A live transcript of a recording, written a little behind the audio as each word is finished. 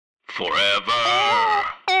Forever.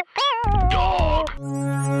 Dog.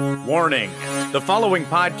 Warning. The following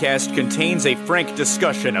podcast contains a frank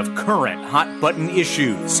discussion of current hot-button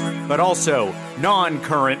issues, but also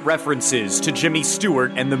non-current references to Jimmy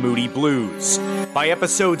Stewart and the Moody Blues. By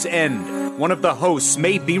episode's end, one of the hosts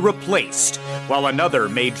may be replaced, while another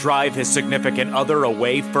may drive his significant other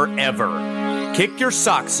away forever. Kick your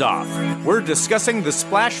socks off. We're discussing the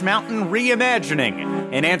Splash Mountain reimagining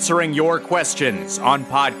and answering your questions on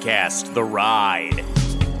Podcast The Ride.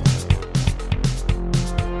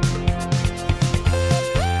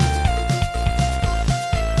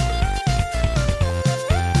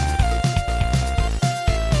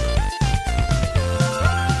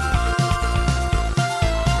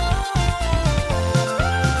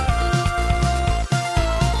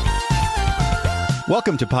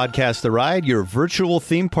 Welcome to Podcast The Ride, your virtual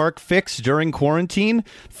theme park fix during quarantine.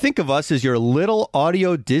 Think of us as your little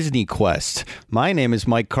audio Disney Quest. My name is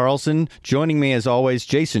Mike Carlson. Joining me, as always,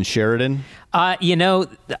 Jason Sheridan.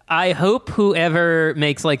 I hope whoever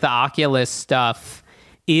makes like the Oculus stuff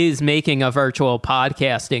is making a virtual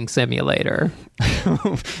podcasting simulator.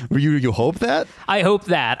 You hope that? I hope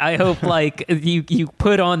that. I hope like you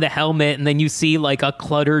put on the helmet and then you see like a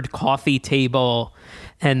cluttered coffee table.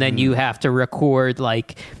 And then you have to record,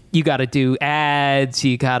 like, you got to do ads,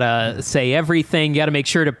 you got to say everything, you got to make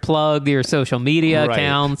sure to plug your social media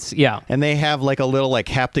accounts. Yeah. And they have, like, a little, like,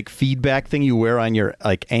 haptic feedback thing you wear on your,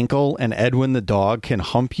 like, ankle, and Edwin the dog can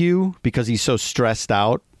hump you because he's so stressed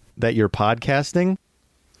out that you're podcasting.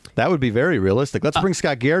 That would be very realistic. Let's bring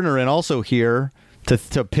Scott Gardner in also here to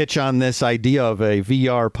pitch on this idea of a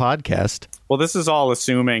VR podcast. Well, this is all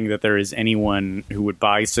assuming that there is anyone who would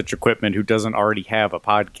buy such equipment who doesn't already have a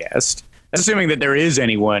podcast. Assuming that there is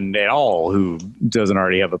anyone at all who doesn't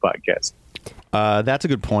already have a podcast. That's a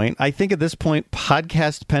good point. I think at this point,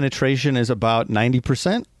 podcast penetration is about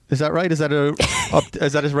 90%. Is that right? Is that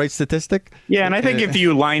a right statistic? Yeah, and I think if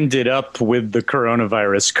you lined it up with the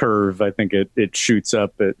coronavirus curve, I think it shoots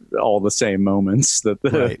up at all the same moments that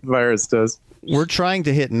the virus does. We're trying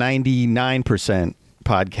to hit 99%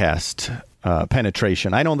 podcast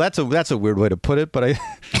penetration. I know that's a weird way to put it, but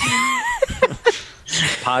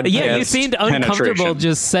yeah, you seemed uncomfortable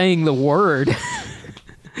just saying the word.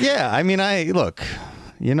 Yeah, I mean, look,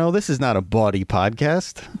 this is not a bawdy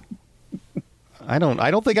podcast. I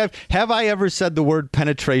don't think have I ever said the word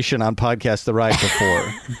penetration on Podcast The Ride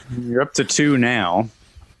before? You're up to 2 now.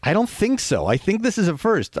 I don't think so. I think this is a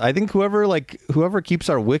first. I think whoever keeps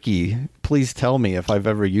our wiki, please tell me if I've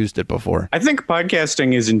ever used it before. I think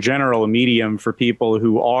podcasting is in general a medium for people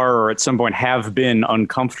who are or at some point have been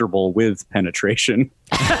uncomfortable with penetration.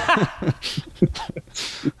 I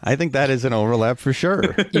think that is an overlap for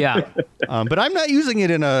sure. Yeah. But I'm not using it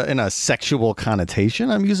in a sexual connotation.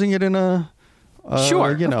 I'm using it in a sure,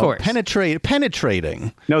 of course.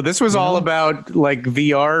 Penetrating. No, this was all about like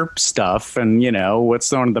VR stuff and,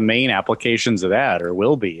 what's one of the main applications of that or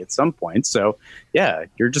will be at some point. So, yeah,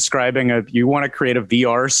 you're describing you want to create a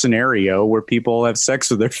VR scenario where people have sex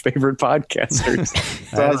with their favorite podcasters.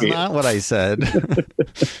 That is not what I said.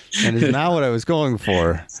 And it's not what I was going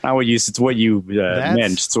for. It's not what it's what you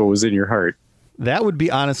meant. It's what was in your heart. That would be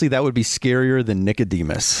scarier than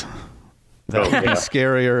Nicodemus. That would be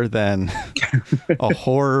scarier than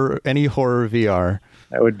any horror VR.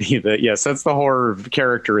 That would be that's the horror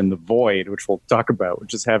character in The Void, which we'll talk about,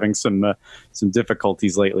 which is having some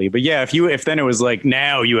difficulties lately. But yeah, if then it was like,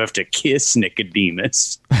 now you have to kiss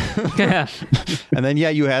Nicodemus. Yeah. And then,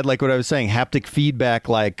 you had like what I was saying, haptic feedback,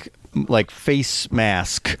 like face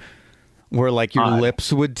mask, where like your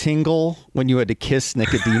lips would tingle when you had to kiss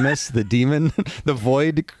Nicodemus, the demon, the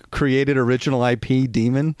Void created original IP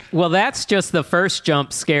demon. Well, that's just the first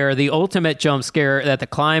jump scare. The ultimate jump scare at the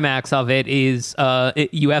climax of it is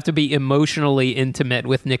you have to be emotionally intimate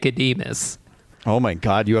with Nicodemus. Oh my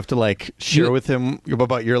God! You have to like share with him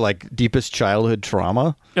about your like deepest childhood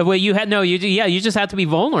trauma. Well, you just have to be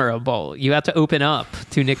vulnerable. You have to open up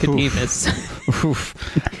to Nicodemus. Oof.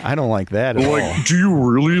 I don't like that at all. Do you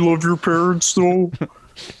really love your parents though?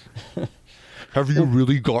 Have you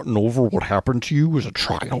really gotten over what happened to you as a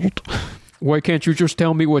child? Why can't you just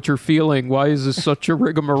tell me what you're feeling? Why is this such a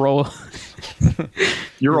rigmarole?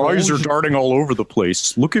 Your eyes are darting all over the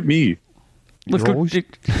place. Look at me.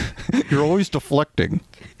 You're always deflecting.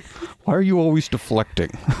 Why are you always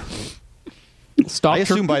deflecting? Stop. I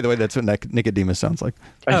assume, by the way, that's what Nicodemus sounds like.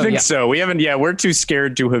 I think so. We haven't. Yeah, we're too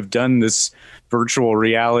scared to have done this virtual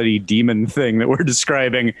reality demon thing that we're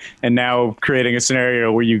describing, and now creating a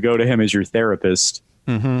scenario where you go to him as your therapist.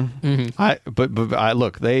 Mm-hmm. Mm-hmm. But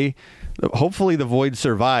look, hopefully the Void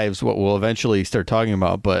survives what we'll eventually start talking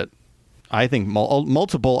about, but I think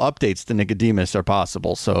multiple updates to Nicodemus are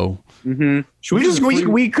possible. So Should we just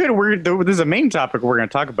there's a main topic we're going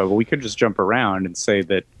to talk about, but we could just jump around and say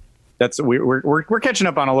that we're catching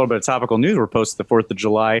up on a little bit of topical news. We're post the 4th of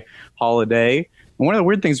July holiday. And one of the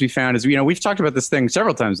weird things we found is, we've talked about this thing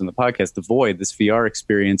several times in the podcast, The Void, this VR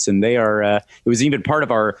experience, and they are, it was even part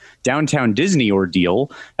of our Downtown Disney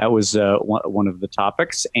ordeal. That was one of the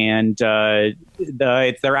topics. And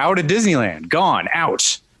they're out of Disneyland, gone,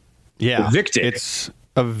 out. Yeah. Evicted. It's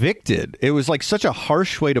evicted. It was like such a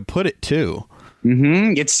harsh way to put it, too.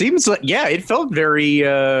 Mm-hmm. It seems like, it felt very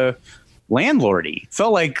landlordy.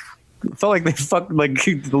 Felt like they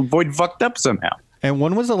the Void fucked up somehow. And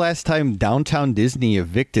when was the last time Downtown Disney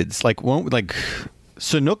evicted?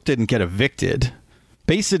 Sanook didn't get evicted.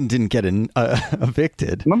 Basin didn't get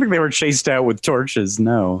evicted. I don't think they were chased out with torches.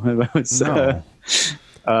 No. It was, No.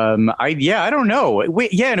 I don't know.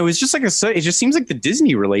 And it was just like it just seems like the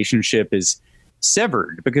Disney relationship is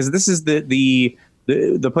severed, because this is the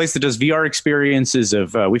place that does VR experiences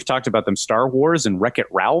of, we've talked about them, Star Wars and Wreck-It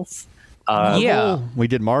Ralph. We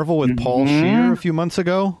did Marvel with Paul Scheer a few months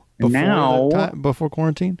ago. Before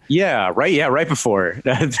quarantine? Yeah, right before.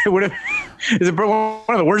 It's one of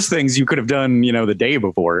the worst things you could have done, the day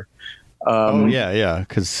before.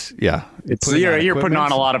 Because you're putting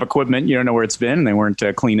on a lot of equipment. You don't know where it's been. They weren't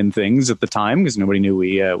cleaning things at the time because nobody knew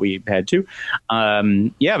we had to. But I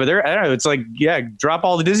don't know. It's like, drop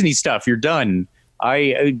all the Disney stuff. You're done.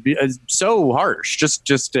 So harsh. Just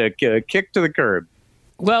kick to the curb.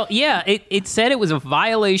 Well, it said it was a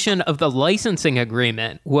violation of the licensing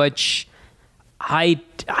agreement, which I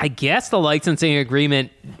guess the licensing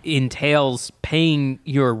agreement entails paying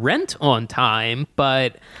your rent on time,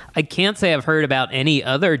 but I can't say I've heard about any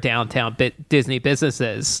other downtown Disney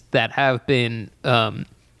businesses that have been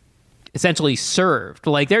essentially served.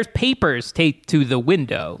 Like, there's papers taped to the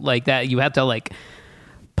window like that. You have to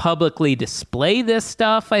publicly display this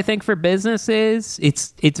stuff, I think, for businesses.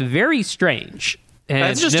 It's very strange. And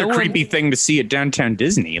that's just a creepy thing to see at Downtown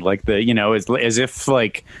Disney. Like as if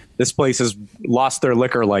this place has lost their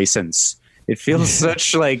liquor license. It feels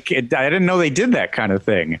such I didn't know they did that kind of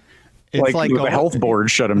thing. It's like the health board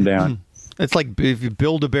shut them down. It's like if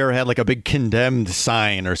Build-A-Bear had a big condemned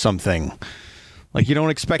sign or something. You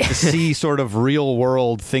don't expect to see sort of real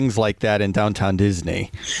world things like that in Downtown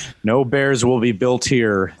Disney. No bears will be built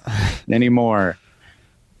here anymore.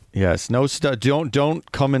 Yes, no stuff. Don't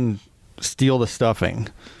come and steal the stuffing.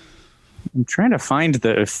 I'm trying to find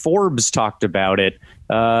Forbes talked about it.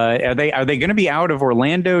 Are they going to be out of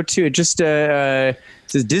Orlando too? It just says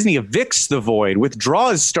Disney evicts the Void,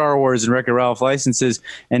 withdraws Star Wars and Wreck-It Ralph licenses,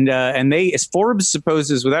 and they, as Forbes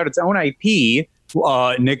supposes, without its own IP.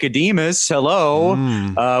 Nicodemus,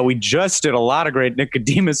 hello. We just did a lot of great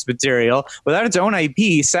Nicodemus material. Without its own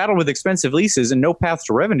IP, saddled with expensive leases and no path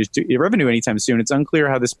to revenue anytime soon, it's unclear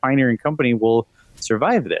how this pioneering company will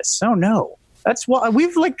survive this. Oh no, that's what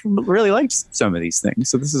we've really liked some of these things.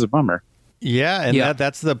 So this is a bummer. Yeah, and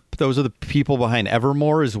those are the people behind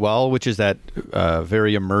Evermore as well, which is that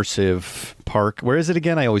very immersive park. Where is it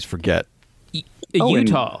again? I always forget.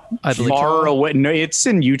 Utah, I believe. Far away. No, it's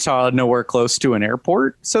in Utah, nowhere close to an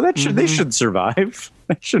airport. So that they should survive.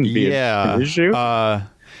 That shouldn't be an issue. We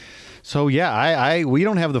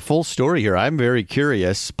don't have the full story here. I'm very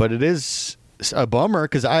curious, but it is a bummer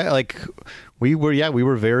because we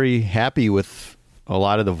were very happy with a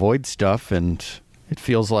lot of the Void stuff, and it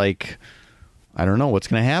feels like I don't know what's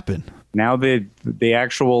going to happen. Now the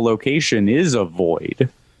actual location is a Void.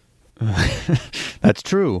 That's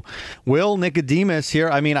true. Will Nicodemus here?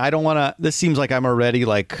 I mean, I don't want to. This seems like I'm already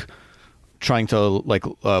trying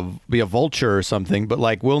to be a vulture or something.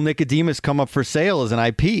 But will Nicodemus come up for sale as an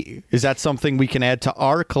IP? Is that something we can add to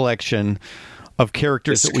our collection of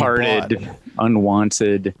characters discarded, that we bought?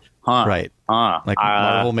 Unwanted, right?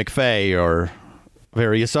 Marvel McFay or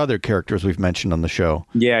various other characters we've mentioned on the show.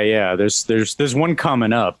 Yeah. There's one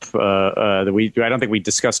coming up that I don't think we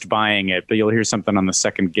discussed buying it, but you'll hear something on the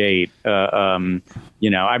second gate. I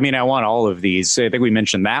want all of these. I think we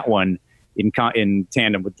mentioned that one in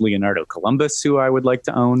tandem with Leonardo Columbus, who I would like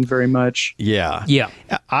to own very much. Yeah.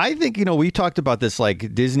 I think, we talked about this,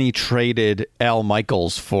 Disney traded Al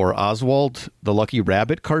Michaels for Oswald, the Lucky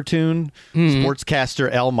Rabbit cartoon. Sportscaster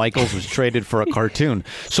Al Michaels was traded for a cartoon.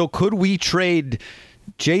 So could we trade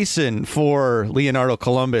Jason for Leonardo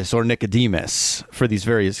Columbus or Nicodemus for these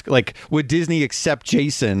various, would Disney accept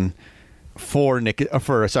Jason for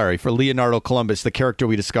Leonardo Columbus, the character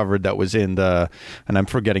we discovered that was in and I'm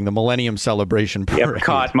forgetting, the Millennium Celebration parade.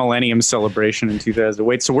 Epcot Millennium Celebration in 2000.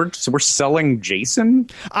 Wait, so we're selling Jason?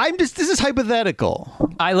 This is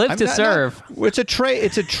hypothetical. I live to serve. It's a trade.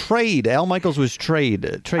 It's a trade. Al Michaels was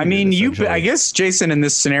traded. I mean, I guess, Jason, in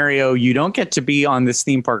this scenario, you don't get to be on this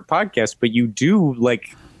theme park podcast, but you do,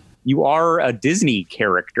 like, you are a Disney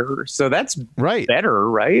character. So that's right. Better,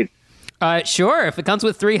 right? Sure. If it comes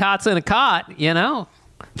with 3 hots and a cot, you know.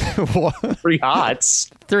 3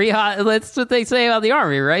 hots? 3 hot. That's what they say about the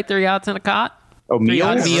Army, right? 3 hots and a cot. Oh, 3 meals?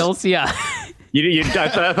 hot meals, yeah.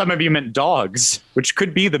 I thought maybe you meant dogs, which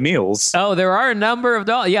could be the meals. Oh, there are a number of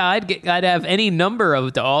dogs. Yeah, I'd have any number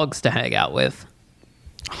of dogs to hang out with.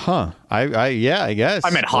 Huh. I guess. I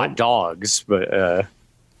meant hot dogs, but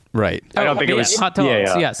right. I don't think it was hot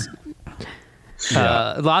dogs. Yes.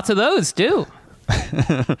 Lots of those too.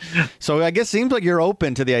 So I guess it seems like you're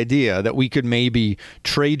open to the idea that we could maybe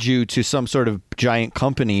trade you to some sort of giant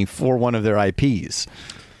company for one of their IPs.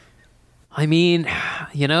 I mean,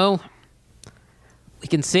 you know, we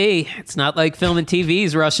can see it's not like film and TV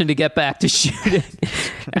is rushing to get back to shooting.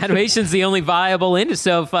 Animation's the only viable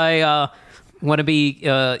industry. So if I want to be,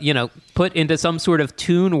 put into some sort of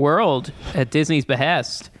toon world at Disney's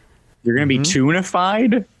behest, you're going to be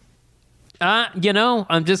toonified?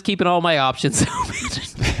 I'm just keeping all my options open.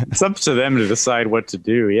 It's up to them to decide what to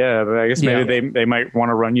do. Yeah, but I guess maybe they might want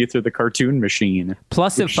to run you through the cartoon machine.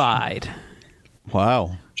 Plusified.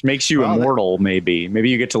 Wow. Which makes you immortal, maybe. Maybe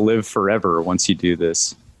you get to live forever once you do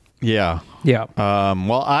this. Yeah. Yeah.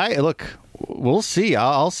 Well, we'll see.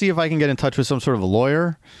 I'll see if I can get in touch with some sort of a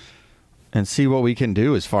lawyer and see what we can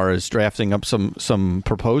do as far as drafting up some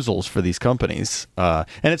proposals for these companies. And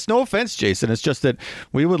it's no offense, Jason. It's just that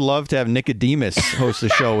we would love to have Nicodemus host the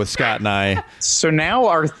show with Scott and I. So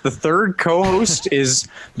now the third co-host is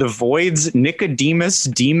the Void's Nicodemus,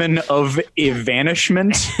 Demon of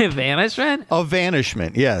Evanishment. Evanishment? Of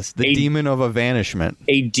Vanishment, yes. The Demon of Evanishment.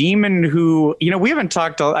 A demon who, we haven't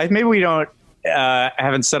talked, maybe we don't,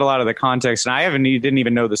 haven't said a lot of the context, and didn't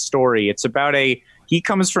even know the story. It's about he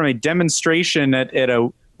comes from a demonstration at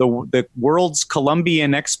the World's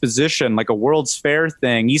Columbian Exposition, like a World's Fair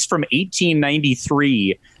thing. He's from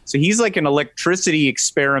 1893. So he's like an electricity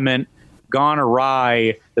experiment gone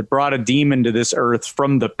awry that brought a demon to this earth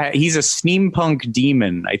from the past. He's a steampunk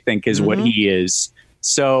demon, I think, is what he is.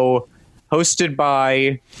 So hosted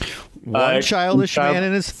by one childless man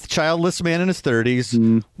in his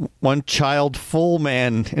 30s, one childful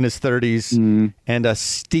man in his 30s, and a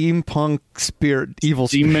steampunk evil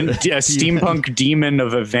demon, a steampunk demon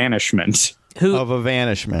of evanishment. Of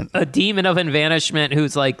evanishment. A demon of evanishment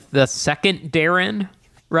who's like the second Darren,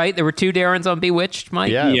 right? There were 2 Darrens on Bewitched,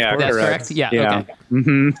 Mike? Yeah, that's correct. Yeah. Okay.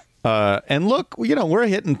 Mm-hmm. And look, we're going to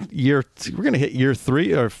hit year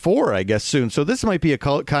 3 or 4, I guess, soon. So this might be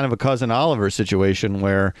kind of a Cousin Oliver situation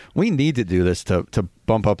where we need to do this to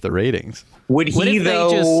bump up the ratings. What if they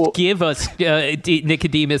just give us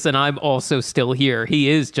Nicodemus and I'm also still here? He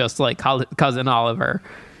is just like Cousin Oliver.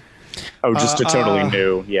 Oh, just a totally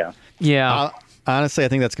new, yeah. Yeah. Honestly, I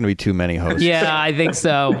think that's going to be too many hosts. Yeah, I think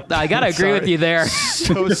so. I got to agree with you there.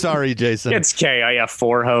 So sorry, Jason. It's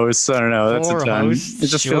 4 hosts. I don't know. That's a ton. It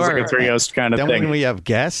just feels like a 3-host kind of thing. Then when we have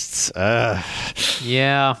guests,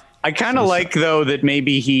 yeah. I kind of like, though, that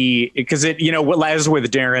maybe because as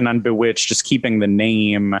with Darren on Bewitched, just keeping the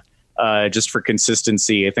name just for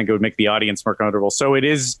consistency, I think it would make the audience more comfortable. So it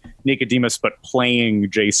is Nicodemus, but playing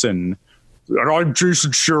Jason. And I'm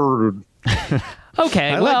Jason Sheridan.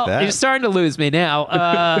 Okay, you're starting to lose me now.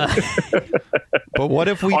 But what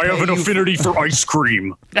if we? I have an affinity for ice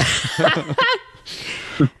cream.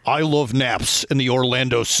 I love naps in the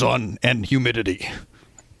Orlando sun and humidity.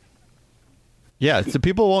 Yeah, so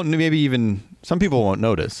people won't some people won't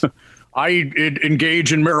notice. I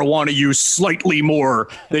engage in marijuana use slightly more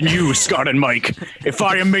than you, Scott and Mike. If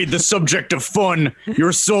I am made the subject of fun,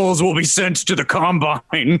 your souls will be sent to the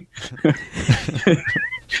Combine.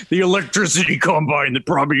 The electricity combine that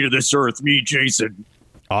brought me to this earth, me, Jason.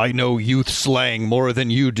 I know youth slang more than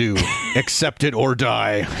you do. Accept it or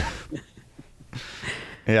die.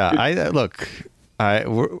 Yeah, a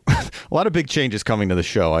lot of big changes coming to the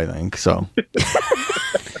show, I think. So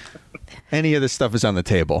any of this stuff is on the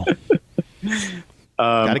table.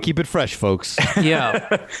 Got to keep it fresh, folks.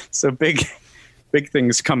 Yeah. So big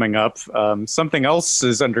things coming up. Something else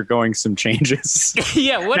is undergoing some changes.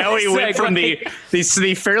 Yeah. Now we went from the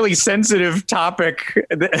fairly sensitive topic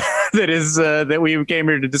that we came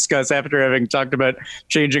here to discuss after having talked about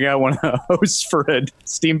changing out one of the hosts for a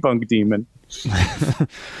steampunk demon.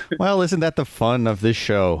 Well, isn't that the fun of this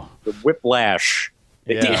show? The whiplash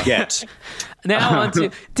that you get. Now on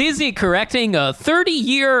to Disney correcting a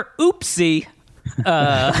 30-year oopsie.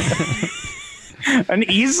 An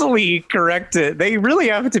easily corrected. They really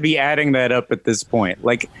have to be adding that up at this point.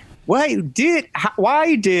 Like, why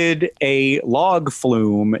did a log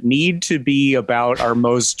flume need to be about our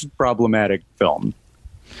most problematic film?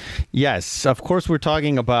 Yes, of course we're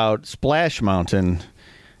talking about Splash Mountain,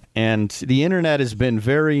 and the internet has been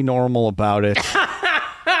very normal about it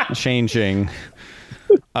changing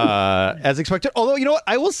as expected. Although, you know what?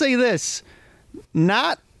 I will say this.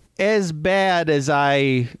 Not as bad as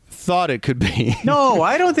I thought it could be. No,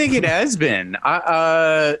 I don't think it has been.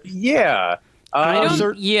 Yeah.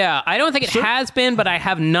 I don't think it has been, but I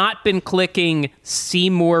have not been clicking see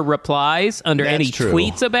more replies under That's any true.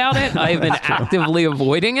 tweets about it. I've been actively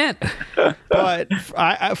avoiding it. But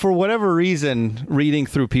I, for whatever reason, reading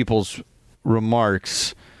through people's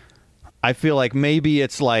remarks, I feel like maybe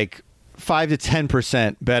it's like 5 to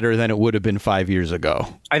 10% better than it would have been 5 years ago.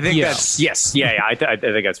 I think Yes. I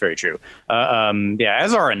think that's very true.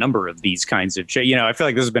 As are a number of these kinds of I feel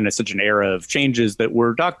like this has been such an era of changes that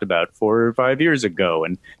were talked about 4 or 5 years ago,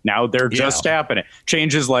 and now they're just happening.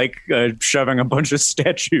 Changes like shoving a bunch of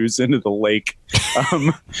statues into the lake,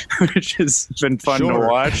 which has been fun to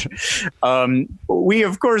watch. We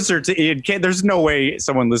of course are. There's no way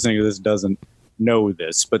someone listening to this doesn't know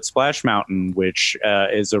this, but Splash Mountain, which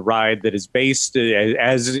is a ride that is based,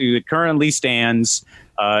 as it currently stands,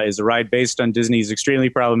 is a ride based on Disney's extremely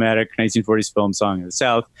problematic 1940s film Song of the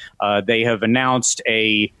South. They have announced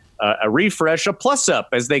a refresh, a plus-up,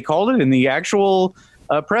 as they called it in the actual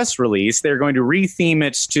press release. They're going to retheme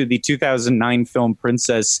it to the 2009 film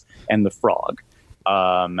Princess and the Frog.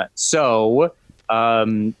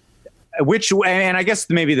 Which, and I guess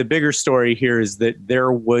maybe the bigger story here is that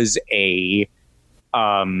there was a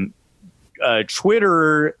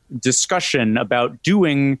Twitter discussion about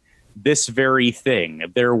doing this very thing.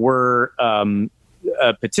 There were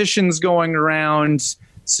petitions going around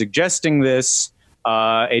suggesting this.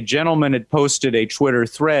 A gentleman had posted a Twitter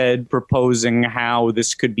thread proposing how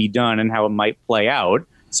this could be done and how it might play out.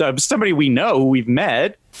 So somebody we know, who we've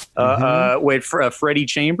met, Freddie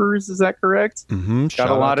Chambers, is that correct? Mm-hmm. Got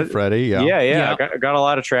a lot of Freddie. Yeah. Got a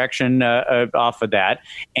lot of traction off of that.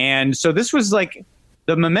 And so this was like,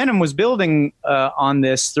 the momentum was building on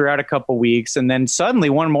this throughout a couple weeks, and then suddenly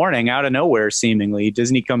one morning, out of nowhere, seemingly,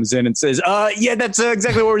 Disney comes in and says, "Yeah, that's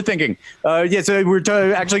exactly what we're thinking. So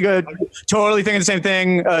we're actually totally thinking the same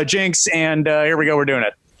thing, Jinx, and here we go, we're doing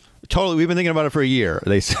it." Totally, we've been thinking about it for a year.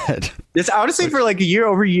 They said it's honestly for like a year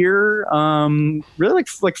over year, really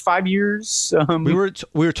like 5 years. We were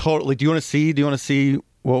totally. Do you want to see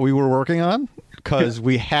what we were working on? Because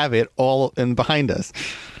we have it all in behind us.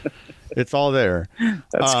 It's all there.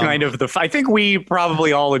 That's kind of I think we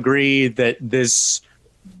probably all agree that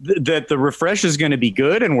that the refresh is going to be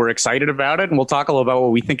good, and we're excited about it, and we'll talk a little about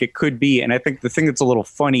what we think it could be. And I think the thing that's a little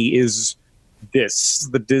funny is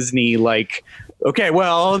the Disney, like, okay,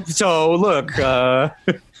 well, so look,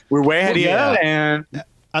 we're way ahead of you, and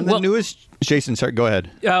on the newest. Jason, sorry, go ahead.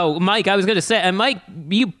 Oh, Mike, I was going to say, and Mike,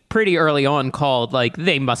 you pretty early on called, like,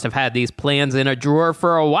 they must have had these plans in a drawer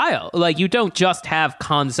for a while. Like, you don't just have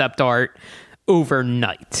concept art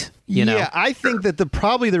overnight, you know? Yeah, I think that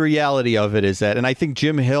probably the reality of it is that, and I think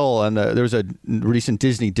Jim Hill, there was a recent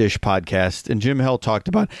Disney Dish podcast, and Jim Hill talked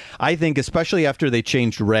about, I think especially after they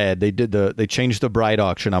changed Red, they changed the bride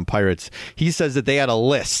auction on Pirates. He says that they had a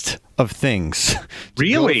list of things to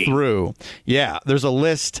go through. Yeah, there's a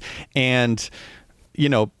list, and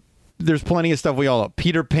there's plenty of stuff we all know.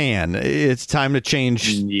 Peter Pan. It's time to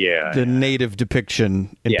change the native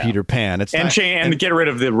depiction in Peter Pan. It's and get rid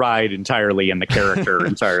of the ride entirely and the character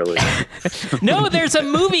entirely. No, there's a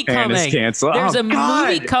movie coming. There's a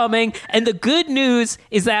movie coming, and the good news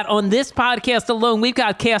is that on this podcast alone, we've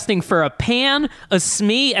got casting for a Pan, a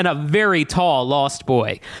Smee, and a very tall Lost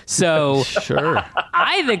Boy. So sure,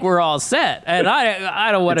 I think we're all set. And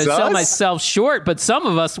I don't want to sell myself short, but some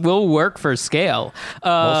of us will work for scale.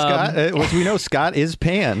 Well, Scott, as we know, Scott is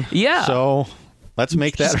Pan. Yeah. So let's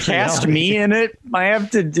make that just cast me in it. I have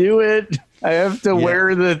to do it. I have to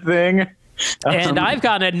wear the thing. And I've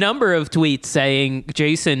gotten a number of tweets saying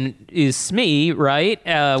Jason is Smee, right?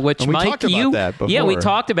 Which we Mike, talked about that before. Yeah, we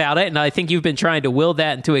talked about it, and I think you've been trying to will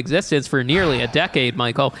that into existence for nearly a decade,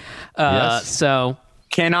 Michael. Yes. So,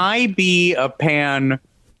 can I be a Pan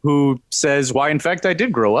who says, why, in fact, I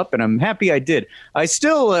did grow up, and I'm happy I did. I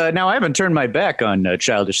still, now I haven't turned my back on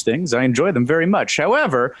childish things. I enjoy them very much.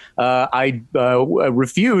 However, I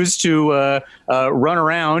refuse to run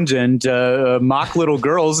around and mock little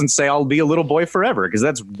girls and say I'll be a little boy forever, because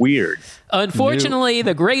that's weird. Unfortunately,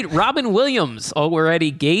 the great Robin Williams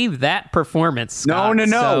already gave that performance. Scott, No.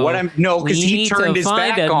 so Because we he need turned to his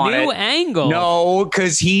find back a on new it. angle. No,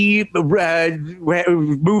 because he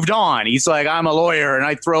moved on. He's like, I'm a lawyer, and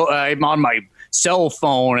I'm on my cell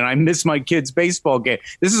phone, and I miss my kid's baseball game.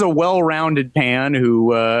 This is a well-rounded Pan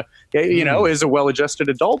who, is a well-adjusted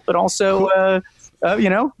adult, but also,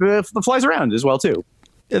 flies around as well too.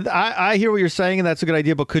 I hear what you're saying, and that's a good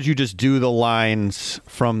idea, but could you just do the lines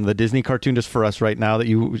from the Disney cartoon just for us right now that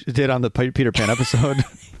you did on the Peter Pan episode?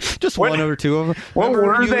 Just one or two of them. What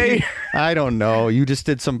were they? I don't know. You just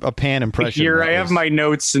did a Pan impression. Here, I have my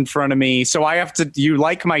notes in front of me, so I have to. You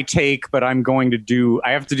like my take, but I'm going to do.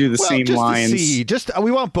 I have to do the same just lines. To see.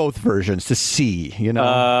 We want both versions to see. You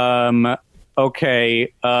know.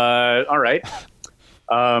 Okay. All right.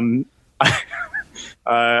 The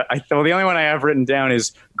only one I have written down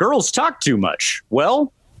is girls talk too much.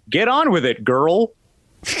 Well, get on with it, girl.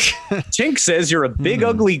 Tink says you're a big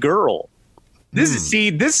ugly girl. This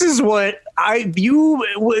is what anyone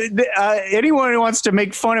who wants to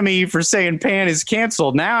make fun of me for saying Pan is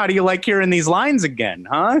canceled. Now, how do you like hearing these lines again,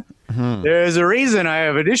 huh? There's a reason I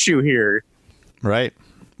have an issue here. Right.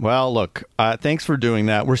 Well, look, thanks for doing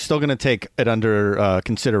that. We're still going to take it under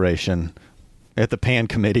consideration at the Pan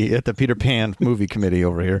committee, at the Peter Pan movie committee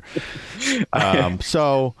over here.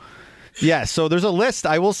 So there's a list.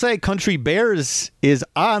 I will say Country Bears is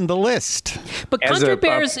on the list. But Country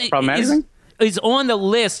Bears is on the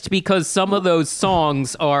list because some of those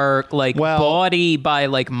songs are bawdy by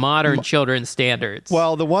modern children's standards.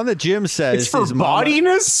 Well, the one that Jim says it's for is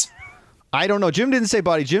bawdiness? I don't know. Jim didn't say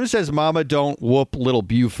body. Jim says Mama Don't Whoop Little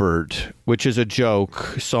Buford, which is a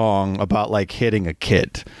joke song about hitting a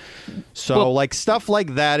kid. So stuff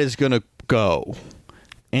like that is going to go.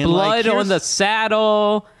 And Blood on the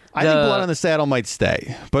Saddle. I think Blood on the Saddle might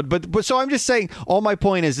stay. But so I'm just saying, all my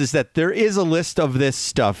point is that there is a list of this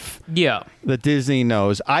stuff that Disney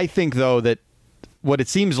knows. I think, though, that what it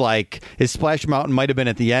seems like is Splash Mountain might have been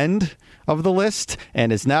at the end of the list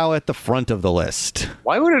and is now at the front of the list.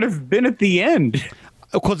 Why would it have been at the end?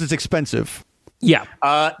 Because it's expensive. Yeah.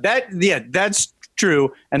 That's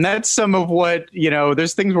true. And that's some of what,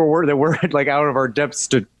 there's things that we're out of our depths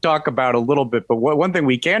to talk about a little bit. But one thing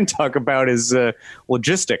we can talk about is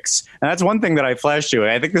logistics. And that's one thing that I flashed to.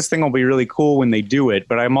 I think this thing will be really cool when they do it.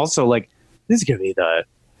 But I'm also this is going to be the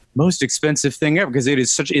most expensive thing ever because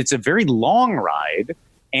it's a very long ride.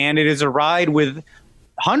 And it is a ride with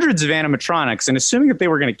hundreds of animatronics. And assuming that they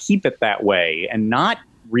were going to keep it that way and not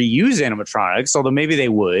reuse animatronics, although maybe they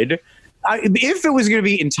would, if it was going to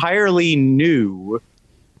be entirely new,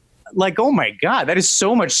 oh my God, that is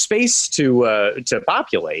so much space to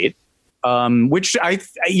populate. Which a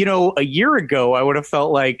year ago I would have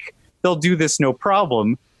felt like they'll do this no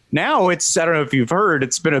problem. Now I don't know if you've heard,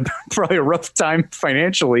 it's been probably a rough time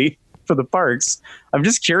financially for the parks. I'm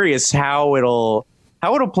just curious how it'll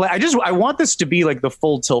play. I want this to be the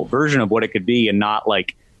full tilt version of what it could be, and not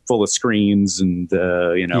full of screens and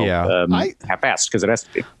half-assed, because it has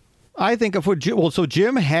to be. I think so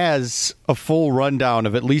Jim has a full rundown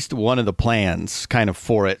of at least one of the plans kind of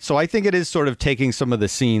for it. So I think it is sort of taking some of the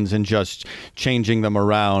scenes and just changing them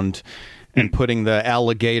around and putting the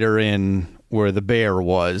alligator in where the bear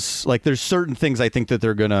was. There's certain things I think that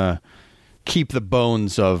they're going to keep the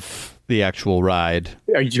bones of the actual ride.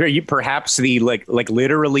 Are you perhaps the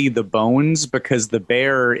literally the bones, because the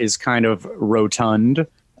bear is kind of rotund?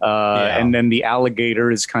 And then the alligator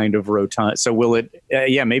is kind of rotund. So will it?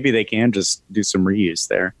 Maybe they can just do some reuse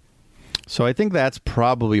there. So I think that's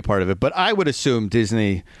probably part of it. But I would assume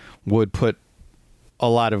Disney would put a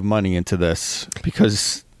lot of money into this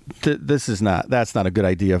because that's not a good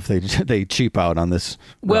idea if they cheap out on this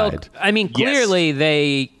ride. I mean, clearly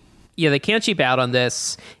they can't cheap out on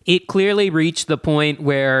this. It clearly reached the point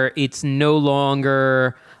where it's no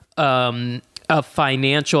longer a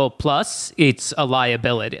financial plus, it's a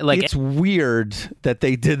liability. It's weird that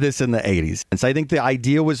they did this in the 80s. And so I think the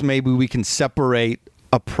idea was maybe we can separate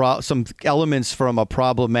some elements from a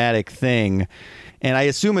problematic thing. And I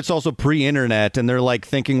assume it's also pre-internet, and they're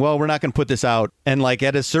thinking, well, we're not going to put this out. And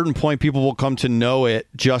at a certain point, people will come to know it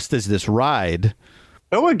just as this ride.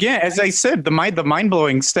 Oh, again, as I said, the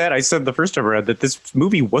mind-blowing stat I said the first time around, that this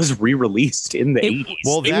movie was re-released in the 80s.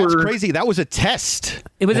 Well, that's crazy. That was a test.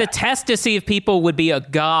 It was a test to see if people would be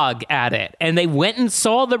agog at it. And they went and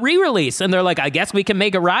saw the re-release. And they're like, I guess we can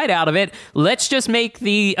make a ride out of it. Let's just make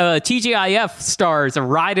the TGIF stars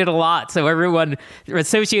ride it a lot, so everyone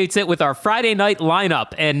associates it with our Friday night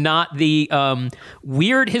lineup and not the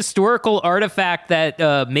weird historical artifact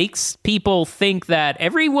that makes people think that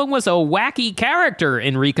everyone was a wacky character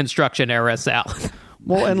in Reconstruction era South.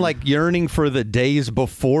 Well, and like yearning for the days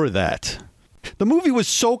before that. The movie was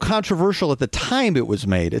so controversial at the time it was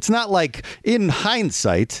made. It's not like in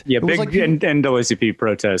hindsight. Yeah, it was big like, NAACP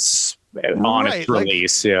protests on its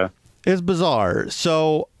release. Yeah, it's bizarre.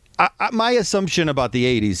 So my assumption about the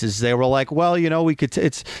 80s is they were like, well, you know, we could.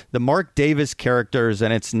 It's the Mark Davis characters,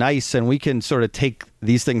 and it's nice, and we can sort of take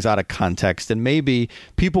these things out of context, and maybe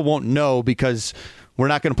people won't know because we're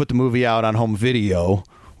not going to put the movie out on home video,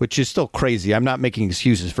 which is still crazy. I'm not making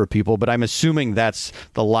excuses for people, but I'm assuming that's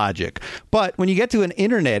the logic. But when you get to an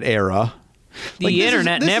internet era, the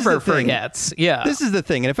internet never forgets. Yeah. This is the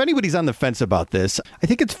thing. And if anybody's on the fence about this, I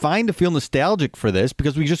think it's fine to feel nostalgic for this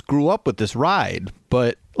because we just grew up with this ride.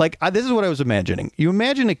 But like, this is what I was imagining. You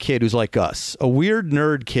imagine a kid who's like us, a weird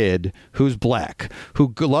nerd kid who's black,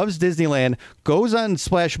 who loves Disneyland, goes on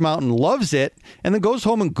Splash Mountain, loves it, and then goes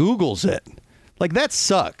home and Googles it. Like, that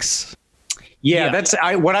sucks. Yeah, that's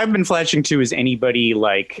what I've been flashing to is anybody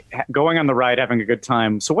like going on the ride, having a good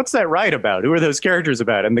time. So what's that ride about? Who are those characters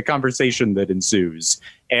about? And the conversation that ensues.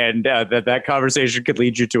 And that conversation could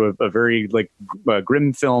lead you to a very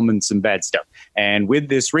grim film and some bad stuff. And with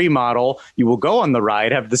this remodel, you will go on the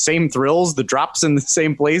ride, have the same thrills, the drops in the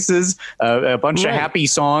same places, a bunch of happy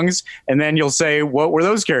songs. And then you'll say, what were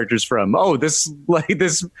those characters from? Oh, this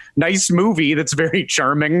nice movie that's very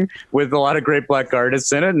charming with a lot of great black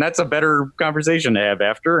artists in it. And that's a better conversation to have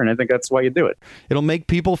after. And I think that's why you do it. It'll make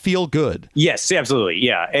people feel good. Yes, absolutely.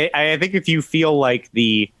 Yeah. I think if you feel like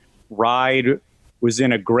the ride was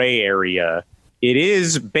in a gray area, it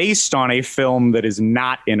is based on a film that is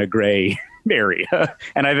not in a gray area.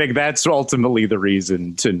 And I think that's ultimately the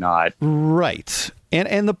reason to not. Right.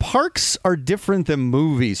 And the parks are different than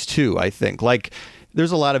movies, too, I think. Like,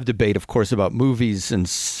 there's a lot of debate, of course, about movies and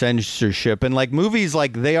censorship. And like movies,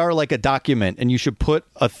 like they are like a document and you should put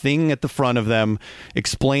a thing at the front of them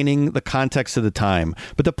explaining the context of the time.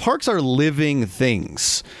 But the parks are living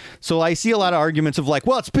things. So I see a lot of arguments of like,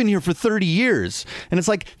 well, it's been here for 30 years. And it's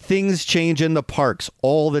like things change in the parks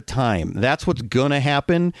all the time. That's what's going to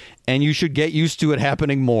happen. And you should get used to it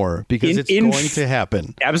happening more because it's going to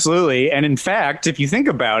happen. Absolutely. And in fact, if you think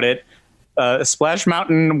about it, Splash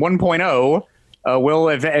Mountain 1.0 will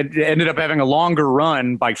have ended up having a longer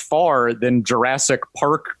run by far than Jurassic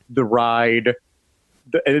Park, the ride,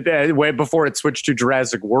 way before it switched to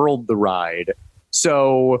Jurassic World, the ride.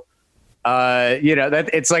 So, that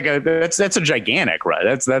it's like that's a gigantic ride.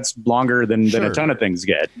 That's longer than a ton of things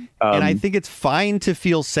get. And I think it's fine to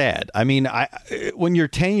feel sad. I mean, when you're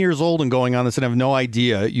 10 years old and going on this and have no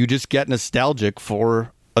idea, you just get nostalgic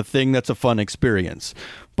for a thing that's a fun experience.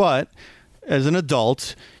 But as an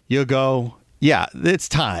adult, you go, yeah, it's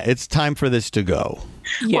time. It's time for this to go.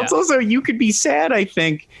 Yeah. Well, it's also, you could be sad, I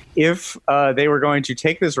think, if they were going to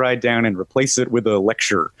take this ride down and replace it with a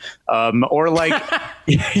lecture. Or like,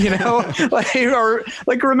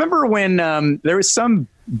 remember when there was some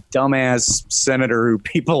dumbass senator who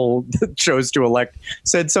people chose to elect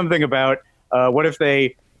said something about what if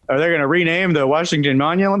they're going to rename the Washington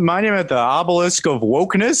Monument the Obelisk of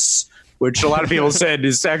Wokeness? Which a lot of people said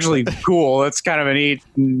is actually cool. That's kind of a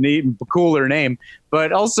neat, cooler name.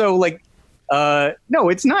 But also, no,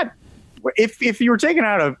 it's not. If you were taking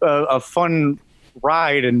out a fun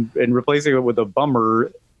ride and replacing it with a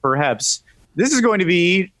bummer, perhaps this is going to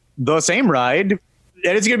be the same ride, and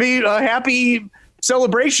it's going to be a happy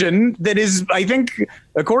celebration that is, I think,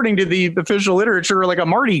 according to the official literature, like a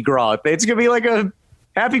Mardi Gras. It's going to be like a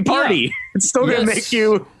happy party. Yeah. It's still going to make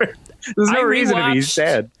you. There's no reason to be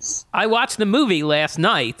sad. I watched the movie last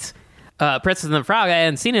night, Princess and the Frog. I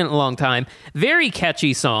hadn't seen it in a long time. Very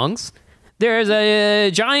catchy songs. There's a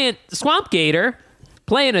giant swamp gator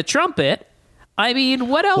playing a trumpet. I mean,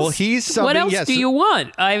 what else? Well, what else do you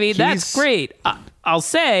want? I mean, that's great. I'll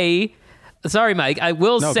say, sorry, Mike. I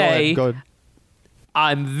will say, go ahead.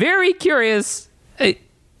 I'm very curious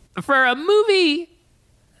for a movie.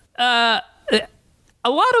 A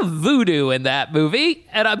lot of voodoo in that movie,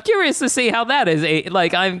 and I'm curious to see how that is.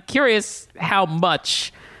 I'm curious how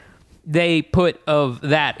much they put of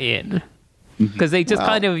that in, because they just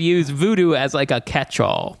kind of use voodoo as like a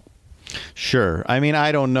catch-all. Sure. I mean,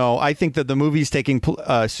 I don't know. I think that the movie's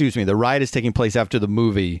the ride is taking place after the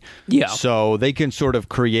movie. Yeah. So they can sort of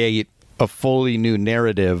create a fully new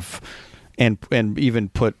narrative and even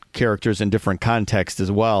put characters in different context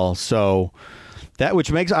as well. So that,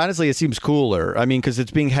 which makes, honestly, it seems cooler. I mean, because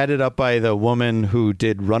it's being headed up by the woman who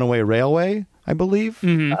did Runaway Railway, I believe.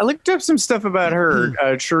 Mm-hmm. I looked up some stuff about her.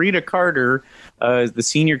 Sharita Carter is the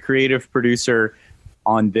senior creative producer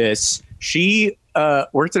on this. She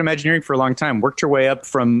worked at Imagineering for a long time, worked her way up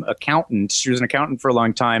from accountant. She was an accountant for a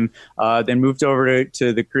long time, then moved over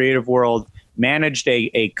to the creative world, managed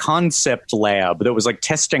a concept lab that was like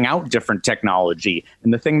testing out different technology.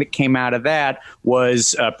 And the thing that came out of that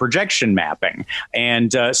was projection mapping,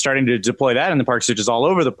 and starting to deploy that in the parks, which is all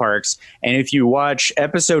over the parks. And if you watch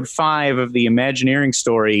episode 5 of the Imagineering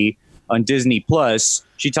story on Disney Plus,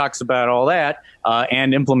 she talks about all that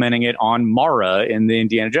and implementing it on Mara in the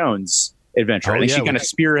Indiana Jones adventure. I think she kind of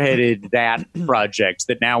spearheaded that project,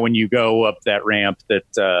 that now when you go up that ramp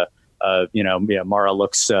that Mara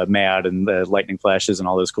looks mad, and the lightning flashes and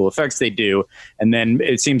all those cool effects they do. And then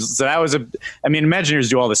it seems, so that was Imagineers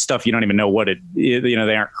do all this stuff you don't even know what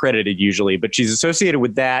they aren't credited usually, but she's associated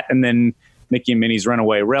with that. And then Mickey and Minnie's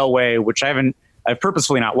Runaway Railway, which I've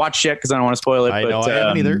purposefully not watched yet because I don't want to spoil it. I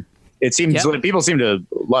haven't either. It seems people seem to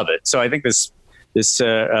love it. So I think this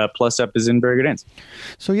plus up is in very good hands.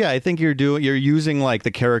 So yeah, I think you're using like the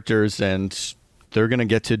characters, and they're going to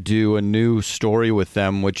get to do a new story with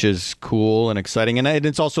them, which is cool and exciting. And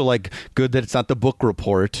it's also like good that it's not the book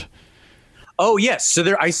report. Oh yes. So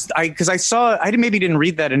because I maybe didn't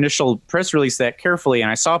read that initial press release that carefully, and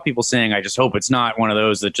I saw people saying, I just hope it's not one of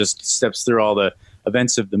those that just steps through all the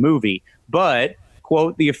events of the movie. But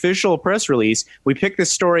quote, the official press release, we picked this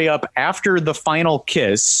story up after the final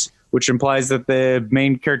kiss, which implies that the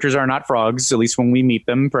main characters are not frogs, at least when we meet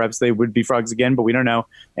them. Perhaps they would be frogs again, but we don't know.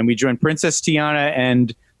 And we join Princess Tiana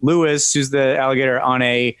and Louis, who's the alligator, on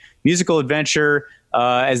a musical adventure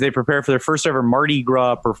as they prepare for their first ever Mardi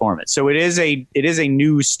Gras performance. So it is a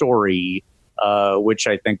new story, which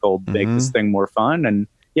I think will make this thing more fun. And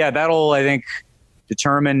yeah, that'll, I think,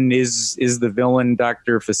 determine is the villain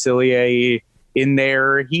Dr. Facilier in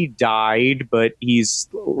there. He died, but he's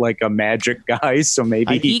like a magic guy, so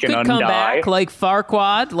maybe he can could come back like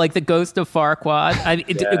Farquaad, like the ghost of Farquaad.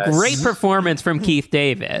 A great performance from Keith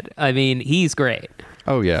David. I mean, he's great.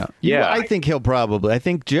 Oh yeah. I think he'll probably. I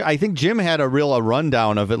think Jim had a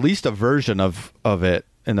rundown of at least a version of it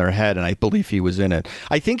in their head, and I believe he was in it.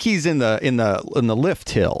 I think he's in the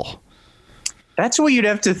lift hill. That's what you'd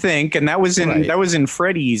have to think, and that was in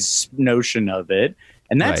Freddie's notion of it.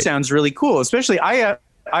 And that sounds really cool, especially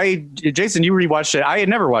Jason, you rewatched it. I had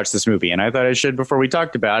never watched this movie, and I thought I should before we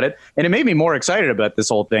talked about it. And it made me more excited about this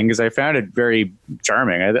whole thing because I found it very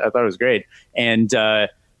charming. I thought it was great. And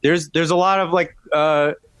there's a lot of like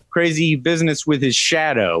crazy business with his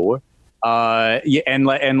shadow, and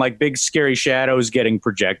like big scary shadows getting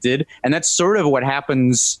projected. And that's sort of what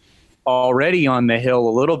happens already on the hill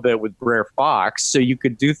a little bit with Brer Fox. So you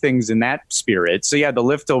could do things in that spirit. So yeah, the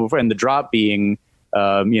lift over and the drop being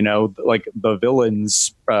like the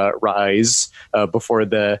villain's rise before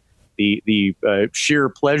the sheer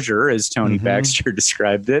pleasure, as Tony Baxter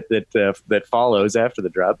described it, that follows after the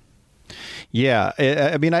drop. Yeah,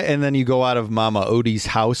 I mean, and then you go out of Mama Odie's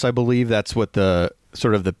house. I believe that's what the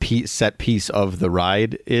sort of the set piece of the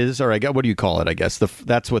ride is, or what do you call it? I guess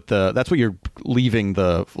that's what you're leaving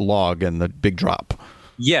the log and the big drop.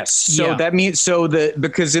 Yes, so that means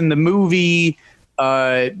because in the movie.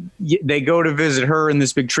 They go to visit her in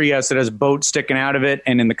this big treehouse that has a boat sticking out of it,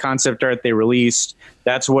 and in the concept art they released,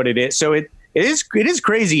 that's what it is. So it is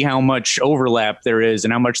crazy how much overlap there is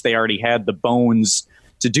and how much they already had the bones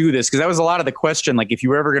to do this, because that was a lot of the question, like if you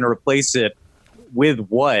were ever going to replace it with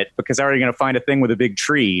what, because how are you going to find a thing with a big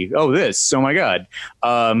tree? Oh my god.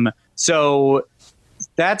 So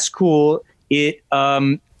that's cool. It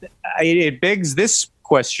begs this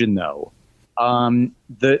question though.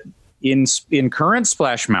 In current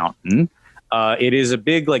Splash Mountain, it is a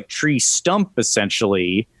big like tree stump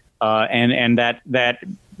essentially, and that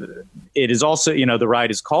it is also, the ride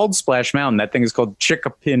is called Splash Mountain. That thing is called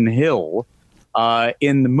Chickapin Hill.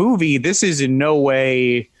 In the movie, this is in no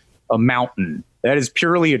way a mountain. That is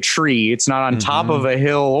purely a tree. It's not on top of a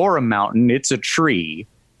hill or a mountain. It's a tree.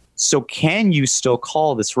 So can you still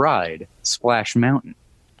call this ride Splash Mountain?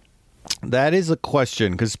 That is a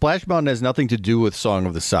question, because Splash Mountain has nothing to do with Song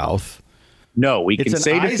of the South. No, we can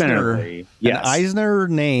say definitively. Yes. An Eisner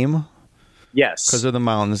name. Yes. Because of the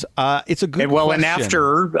mountains. It's a good question. And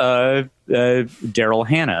after Daryl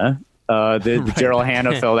Hannah, the Daryl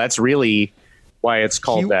Hannah film, that's really why it's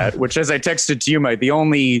called that, which, as I texted to you, Mike, the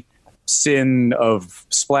only sin of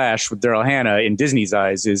Splash with Daryl Hannah in Disney's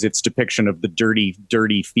eyes is its depiction of the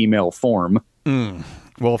dirty female form.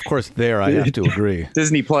 Well, of course, I have to agree.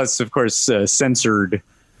 Disney Plus, of course, censored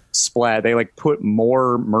Splat. They put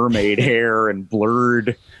more mermaid hair and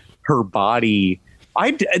blurred her body.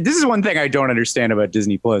 This is one thing I don't understand about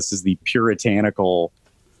Disney Plus is the puritanical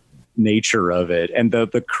nature of it and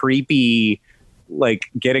the creepy,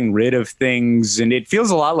 getting rid of things. And it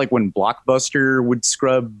feels a lot like when Blockbuster would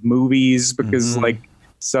scrub movies because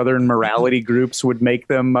Southern morality groups would make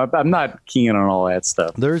them. I'm not keen on all that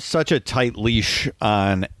stuff. There's such a tight leash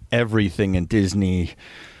on everything in Disney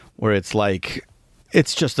where it's like,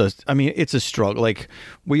 it's just it's a struggle. Like,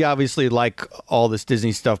 we obviously like all this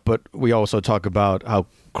Disney stuff, but we also talk about how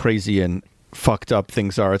crazy and fucked up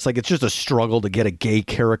things are. It's like, it's just a struggle to get a gay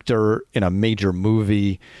character in a major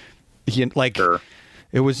movie. Sure.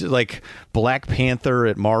 It was like Black Panther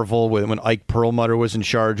at Marvel when Ike Perlmutter was in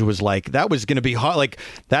charge, was like, that was going to be hard. Like,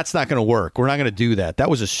 that's not going to work. We're not going to do that. That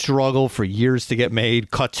was a struggle for years to get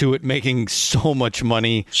made. Cut to it making so much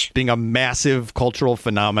money, being a massive cultural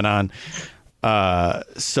phenomenon.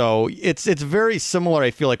 So it's very similar,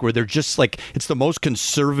 I feel like, where they're just like, it's the most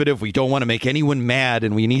conservative. We don't want to make anyone mad,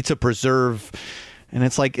 and we need to preserve. And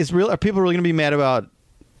it's like, are people really going to be mad about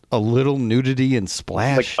a little nudity and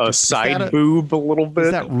Splash? Like a side boob a little bit?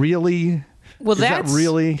 Is that really? Well,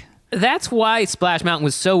 that's why Splash Mountain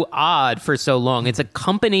was so odd for so long. It's a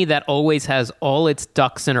company that always has all its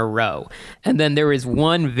ducks in a row. And then there is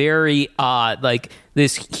one very odd, like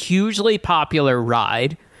this hugely popular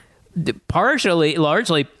ride,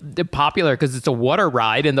 largely popular because it's a water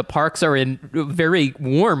ride and the parks are in very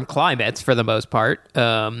warm climates for the most part,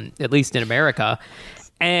 at least in America.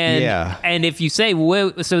 And if you say,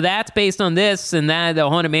 well, so that's based on this and that, the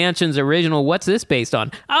Haunted Mansion's original, what's this based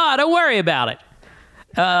on? Don't worry about it.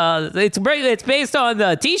 It's based on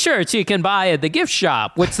the T-shirts you can buy at the gift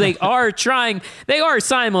shop, which they are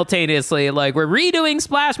simultaneously, like, we're redoing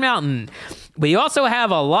Splash Mountain. We also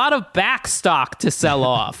have a lot of back stock to sell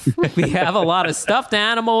off. We have a lot of stuffed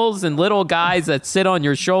animals and little guys that sit on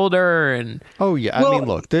your shoulder. And I mean,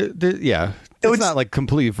 look, it's not like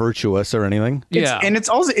completely virtuous or anything. And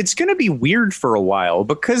it's going to be weird for a while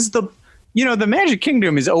because the Magic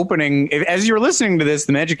Kingdom is opening. As you're listening to this,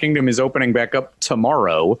 the Magic Kingdom is opening back up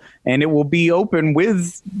tomorrow, and it will be open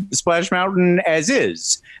with Splash Mountain as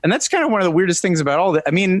is. And that's kind of one of the weirdest things about all that.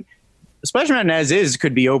 I mean, Splash Mountain as is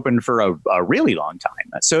could be open for a really long time.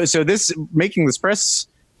 So this making this press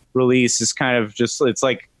release is kind of just, it's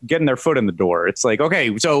like getting their foot in the door. It's like,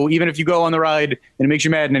 okay, so even if you go on the ride and it makes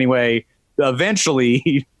you mad in any way,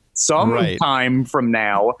 eventually time from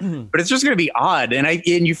now, but it's just going to be odd. And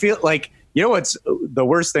you feel like, what's the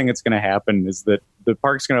worst thing that's going to happen is that the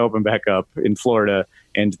park's going to open back up in Florida,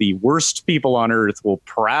 and the worst people on earth will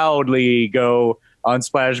proudly go on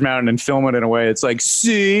Splash Mountain and film it in a way it's like,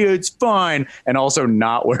 see, it's fine, and also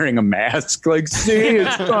not wearing a mask, like, see,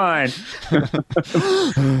 it's fine.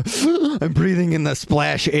 I'm breathing in the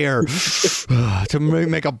splash air to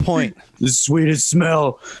make a point. The sweetest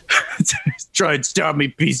smell. Try and stop me,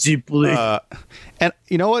 PC, please. And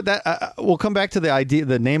you know what? That we'll come back to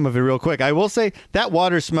the name of it real quick. I will say that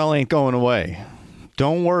water smell ain't going away.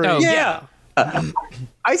 Don't worry. Oh, yeah.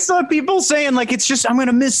 I saw people saying, like, it's just, I'm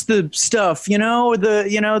gonna miss the stuff, the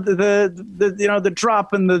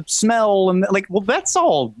drop and the smell, and like, well, that's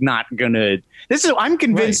all not gonna. I'm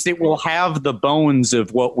convinced it will have the bones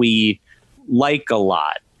of what we like a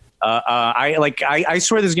lot. I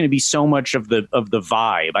swear there's gonna be so much of the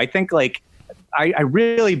vibe. I think, like, I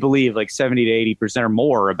really believe like 70 to 80% or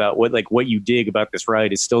more about what you dig about this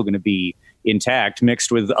ride is still going to be intact,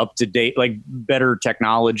 mixed with up to date, like, better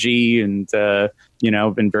technology and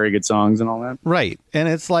and very good songs and all that. Right. And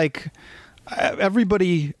it's like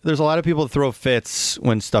there's a lot of people that throw fits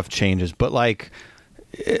when stuff changes, but like,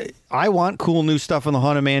 I want cool new stuff in the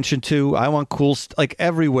Haunted Mansion too. I want cool like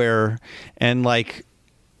everywhere, and like,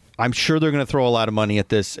 I'm sure they're going to throw a lot of money at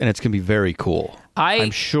this, and it's going to be very cool.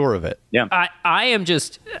 I'm sure of it. Yeah. I am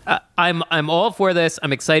just I'm all for this.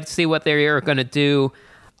 I'm excited to see what they're going to do.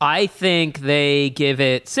 I think they give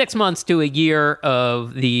it 6 months to a year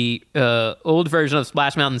of the old version of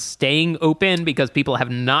Splash Mountain staying open because people have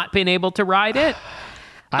not been able to ride it.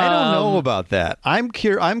 I don't know about that. I'm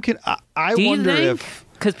curious. I wonder if,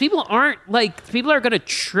 because people are going to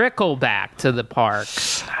trickle back to the park.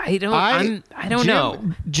 I don't know.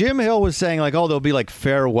 Jim Hill was saying like, there'll be like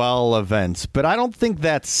farewell events, but I don't think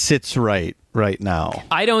that sits right now.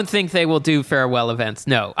 I don't think they will do farewell events.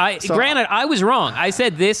 No. Granted, I was wrong. I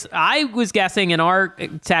said this. I was guessing in our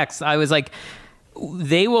text. I was like,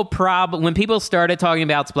 they will probably, when people started talking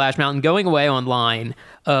about Splash Mountain going away online,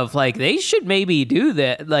 of like, they should maybe do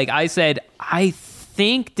that. Like I said, I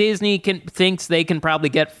think Disney thinks they can probably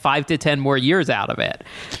get 5 to 10 more years out of it.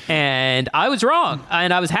 And I was wrong.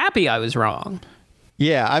 And I was happy I was wrong.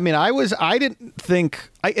 Yeah. I mean, I didn't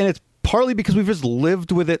think, and it's partly because we've just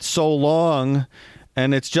lived with it so long,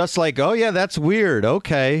 and it's just like, oh yeah, that's weird.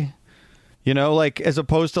 Okay. Like, as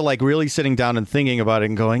opposed to like really sitting down and thinking about it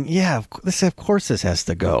and going, yeah, of course this has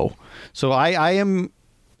to go. So I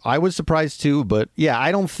I was surprised too, but yeah,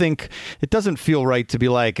 I don't think it doesn't feel right to be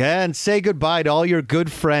like, and say goodbye to all your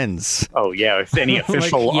good friends. Oh yeah, with any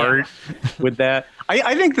official art with that.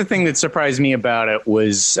 I think the thing that surprised me about it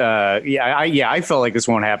was, I felt like this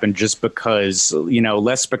won't happen just because,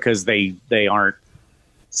 less because they aren't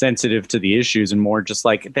sensitive to the issues and more just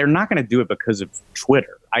like they're not going to do it because of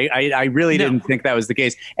Twitter. I really didn't think that was the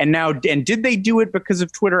case. And did they do it because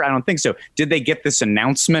of Twitter? I don't think so. Did they get this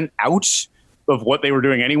announcement out of what they were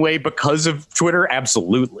doing anyway because of Twitter?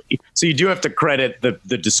 Absolutely. So you do have to credit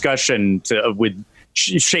the discussion with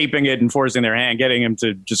shaping it and forcing their hand, getting him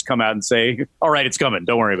to just come out and say, all right, it's coming.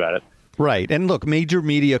 Don't worry about it. Right. And look, major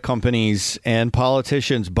media companies and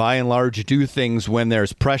politicians, by and large, do things when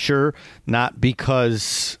there's pressure, not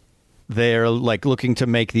because they're like looking to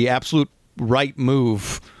make the absolute right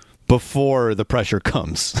move before the pressure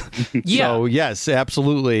comes. Yeah. So, yes,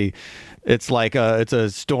 absolutely. It's like a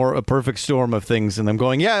perfect storm of things, and them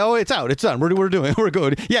going, it's out, it's done, we're doing, we're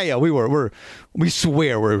good. We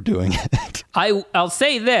swear we're doing it. I'll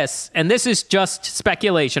say this, and this is just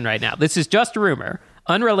speculation right now. This is just rumor,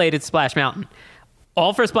 unrelated to Splash Mountain.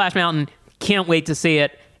 All for Splash Mountain. Can't wait to see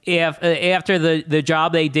it. After the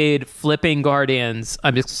job they did flipping Guardians,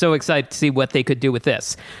 I'm just so excited to see what they could do with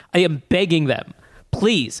this. I am begging them,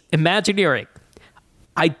 please, Imagineering.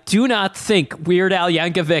 I do not think Weird Al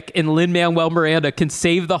Yankovic and Lin-Manuel Miranda can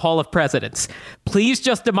save the Hall of Presidents. Please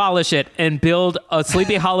just demolish it and build a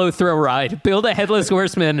Sleepy Hollow thrill ride. Build a Headless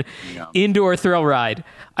Horseman indoor thrill ride.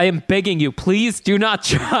 I am begging you, please do not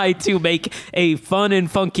try to make a fun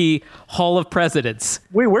and funky Hall of Presidents.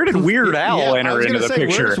 Wait, where did Weird Al enter into the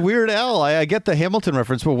picture? Where's Weird Al? I get the Hamilton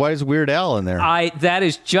reference, but why is Weird Al in there? That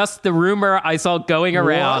is just the rumor I saw going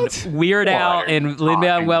around. What? Weird Al and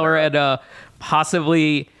Lin-Manuel Miranda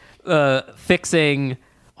possibly fixing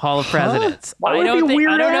Hall of Presidents. Why would it be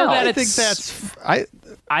Weird Al? I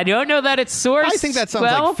don't know that it's sourced. I think that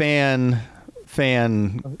sounds like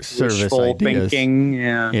fan service wishful ideas. Thinking.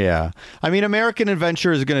 Yeah. I mean, American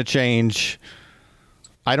Adventure is going to change.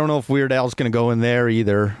 I don't know if Weird Al's going to go in there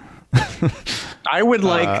either. I would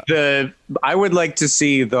like to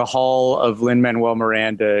see the Hall of Lin-Manuel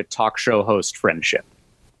Miranda talk show host friendship.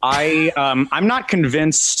 I'm not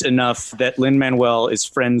convinced enough that Lin-Manuel is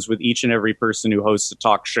friends with each and every person who hosts a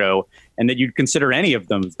talk show and that you'd consider any of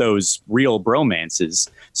them those real bromances.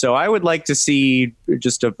 So I would like to see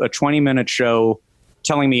just a 20-minute show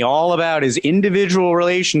telling me all about his individual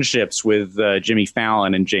relationships with Jimmy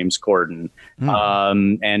Fallon and James Corden.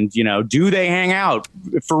 And, do they hang out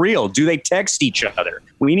for real? Do they text each other?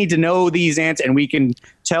 We need to know these answers, and we can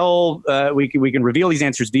tell, we can reveal these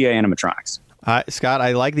answers via animatronics. Scott,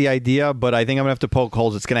 I like the idea, but I think I'm going to have to poke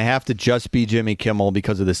holes. It's going to have to just be Jimmy Kimmel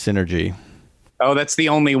because of the synergy. Oh, that's the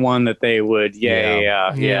only one that they would.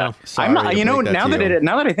 Yeah. Sorry, I'm not, now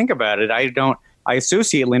that I think about it, I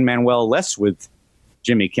associate Lin-Manuel less with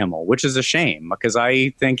Jimmy Kimmel, which is a shame because I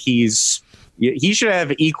think he should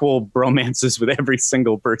have equal bromances with every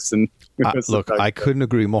single person. Look, I couldn't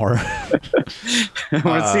agree more. I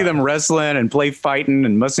want to see them wrestling and play fighting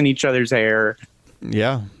and mussing each other's hair.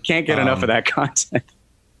 Yeah. Can't get enough of that content.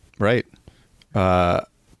 Right.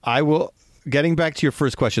 I will. Getting back to your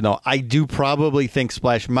first question, though, I do probably think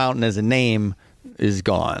Splash Mountain as a name is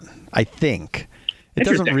gone. I think. It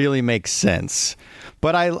doesn't really make sense.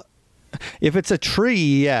 But if it's a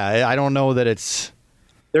tree, I don't know that it's...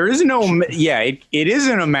 There is no... it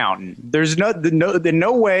isn't a mountain. There's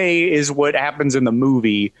no way is what happens in the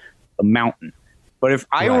movie a mountain. But if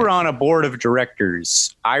I were on a board of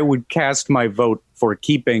directors, I would cast my vote for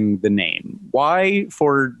keeping the name. Why?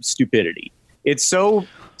 For stupidity. It's so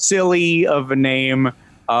silly of a name,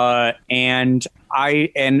 and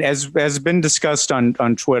as has been discussed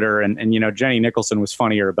on Twitter, and Jenny Nicholson was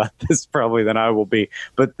funnier about this probably than I will be.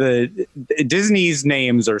 But the Disney's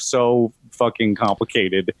names are so fucking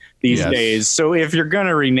complicated these days. So if you're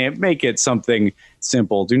gonna rename, make it something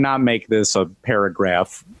simple. Do not make this a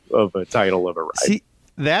paragraph of a title of a ride. See,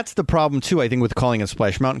 that's the problem too, I think, with calling it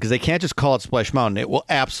Splash Mountain, because they can't just call it Splash Mountain. It will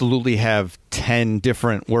absolutely have 10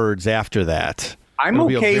 different words after that. I'm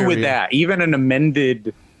okay with that. Even an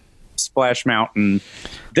amended Splash Mountain.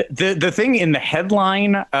 The thing in the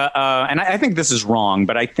headline, and I think this is wrong,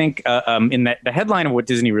 but I think in the headline of what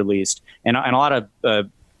Disney released, and a lot of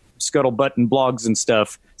scuttlebutt and blogs and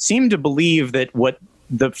stuff seem to believe that what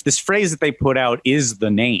this phrase that they put out is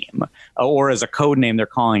the name, or as a code name they're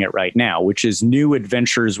calling it right now, which is New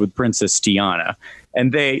Adventures with Princess Tiana.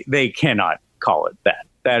 And they cannot call it that.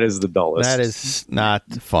 That is the dullest. That is not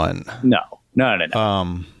fun. No.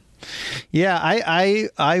 Yeah,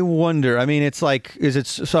 I wonder. I mean, it's like, is it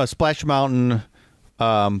Splash Mountain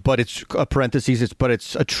but it's a parentheses.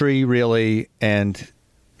 It's a tree really, and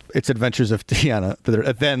it's Adventures of Tiana.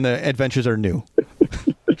 Then the adventures are new.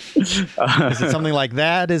 Is it something like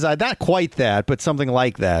that? Is not quite that, but something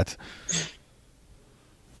like that.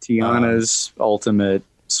 Tiana's ultimate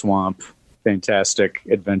swamp, fantastic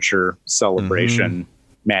adventure celebration,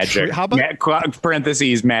 magic. How about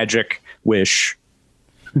parentheses magic wish?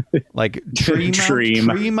 Like tree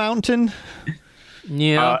mountain?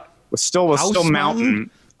 Yeah. Still mountain.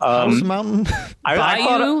 House mountain?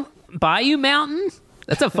 Bayou Mountain?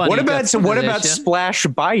 That's a funny What about juxtaposition. Splash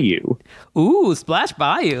Bayou? Ooh, Splash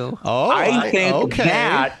Bayou. Oh, I think okay.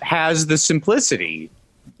 that has the simplicity.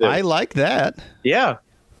 I like that. Yeah.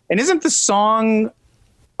 And isn't the song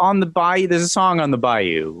on the bayou? There's a song on the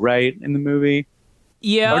bayou, right, in the movie?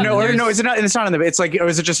 Yeah. No, there's- it's not. It's not on the. It's like, or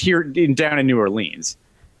is it just here down in New Orleans?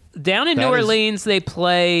 Down in New That is- Orleans, they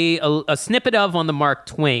play a snippet of on the Mark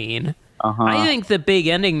Twain. Uh-huh. I think the big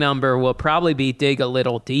ending number will probably be "Dig a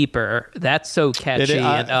Little Deeper." That's so catchy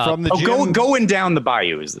and from the Going down the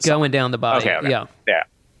bayou is the song. going down the bayou. Okay. Yeah.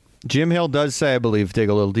 Jim Hill does say, I believe, "Dig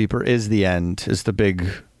a Little Deeper" is the end, is the big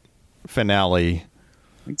finale.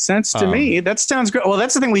 Makes sense to me. That sounds good. Well,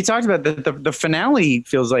 that's the thing we talked about. The finale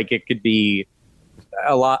feels like it could be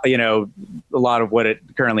a lot of what it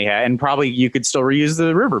currently had, and probably you could still reuse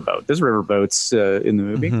the riverboat. There's riverboats in the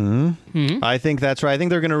movie. Mm-hmm. I think that's right. I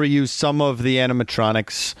think they're going to reuse some of the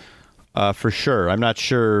animatronics for sure. I'm not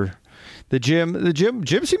sure. Jim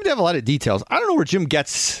seemed to have a lot of details. I don't know where Jim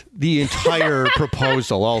gets the entire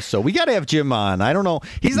proposal. Also, we got to have Jim on. I don't know.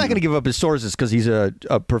 He's not going to give up his sources because he's a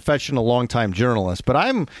professional, longtime journalist. But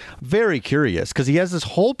I'm very curious because he has this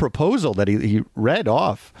whole proposal that he read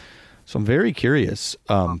off. So I'm very curious.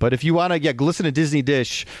 But if you want to listen to Disney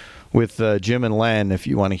Dish with Jim and Len, if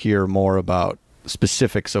you want to hear more about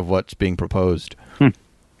specifics of what's being proposed.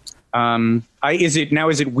 Is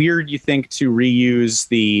it weird, you think, to reuse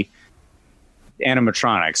the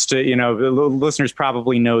animatronics? The listeners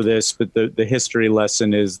probably know this, but the history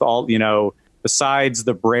lesson is besides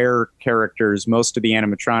the Brer characters, most of the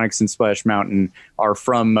animatronics in Splash Mountain are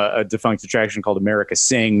from a defunct attraction called America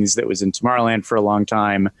Sings that was in Tomorrowland for a long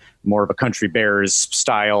time, more of a Country Bears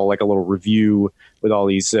style, like a little review with all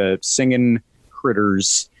these singing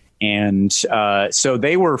critters. And so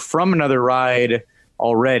they were from another ride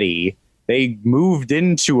already. They moved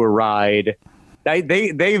into a ride. They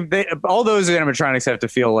all those animatronics have to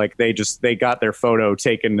feel like they got their photo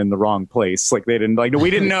taken in the wrong place. Like they didn't we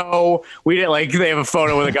didn't know they have a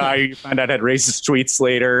photo with a guy who you find out had racist tweets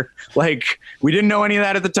later. Like we didn't know any of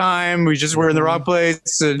that at the time. We just were in the wrong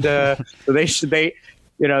place, and so they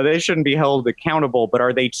shouldn't be held accountable. But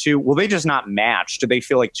are they will they just not match? Do they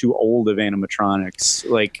feel like too old of animatronics,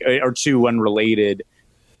 or too unrelated?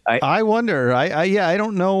 I wonder. I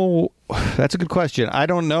don't know. That's a good question. I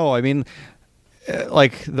don't know. I mean,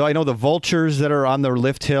 though I know the vultures that are on the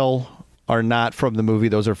lift hill are not from the movie.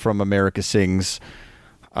 Those are from America Sings.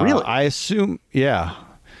 Really? I assume. Yeah.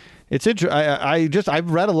 It's interesting.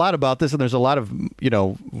 I've read a lot about this, and there's a lot of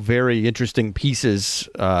very interesting pieces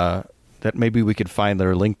that maybe we could find that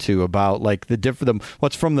are linked to about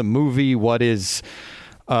what's from the movie, what is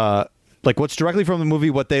what's directly from the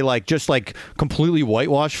movie, what they just completely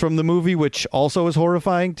whitewashed from the movie, which also is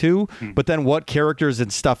horrifying too. But then what characters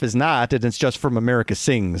and stuff is not, and it's just from America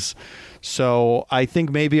Sings. So I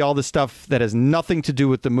think maybe all the stuff that has nothing to do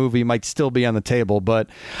with the movie might still be on the table, but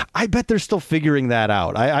I bet they're still figuring that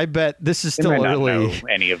out. I bet this is still early. Not know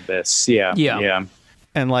any of this? Yeah.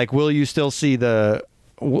 And will you still see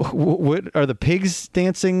what are the pigs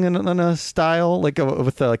dancing in a style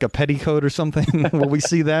with a petticoat or something? Will we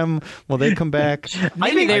see them? Will they come back?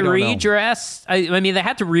 Maybe they redress. I mean, they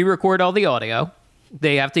have to re-record all the audio.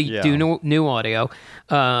 They have to do new audio.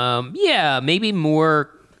 Maybe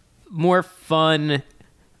more fun,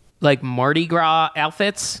 Mardi Gras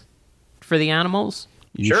outfits for the animals.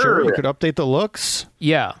 You sure you could update the looks?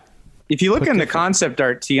 Yeah. If you look in the concept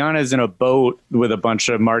art, Tiana's in a boat with a bunch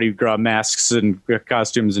of Mardi Gras masks and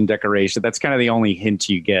costumes and decoration. That's kind of the only hint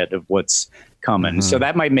you get of what's coming. So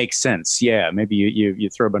that might make sense. Yeah, maybe you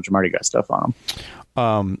throw a bunch of Mardi Gras stuff on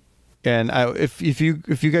them. And if you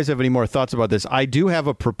guys have any more thoughts about this, I do have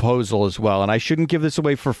a proposal as well, and I shouldn't give this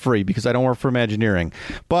away for free because I don't work for Imagineering.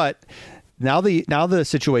 But now the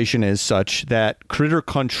situation is such that Critter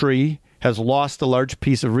Country has lost a large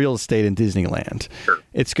piece of real estate in Disneyland. Sure.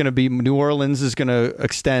 It's going to be New Orleans is going to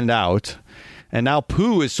extend out, and now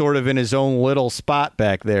Pooh is sort of in his own little spot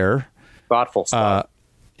back there. Thoughtful spot.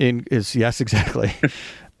 Yes, exactly.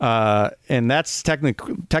 And that's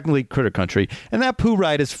technically Critter Country, and that Pooh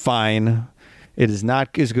ride is fine. It is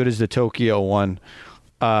not as good as the Tokyo one.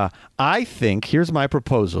 I think, here's my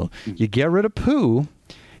proposal. You get rid of Pooh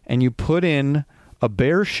and you put in a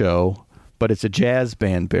bear show, but it's a jazz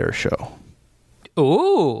band bear show.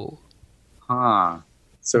 Ooh. Huh.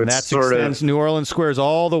 So And it's that sort extends of New Orleans Squares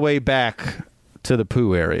all the way back to the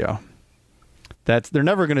Pooh area. They're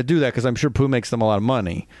never going to do that because I'm sure Pooh makes them a lot of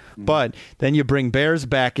money. But then you bring bears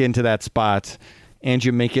back into that spot and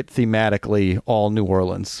you make it thematically all New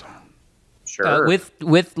Orleans. sure. with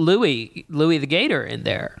Louis the Gator in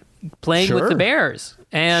there playing with Sure. the Bears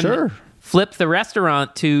and Sure. flip the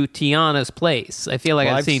restaurant to Tiana's Place. I feel like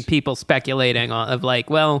Well, I've I've seen s- people speculating of like,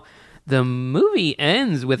 well, the movie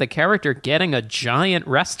ends with a character getting a giant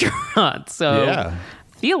restaurant, so Yeah.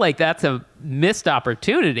 I feel like that's a missed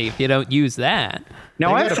opportunity if you don't use that. Now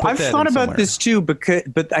They gotta I've put that thought in about somewhere. this too,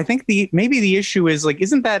 but I think maybe the issue is like,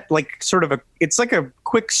 isn't that like sort of it's like a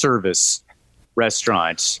quick service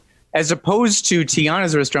restaurant as opposed to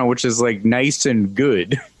Tiana's restaurant, which is like nice and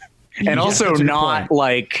good, and also that's a good not point.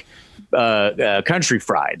 like country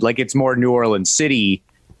fried. Like it's more New Orleans City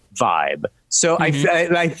vibe. So I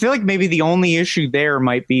feel like maybe the only issue there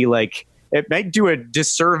might be like it might do a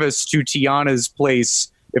disservice to Tiana's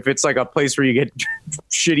Place if it's like a place where you get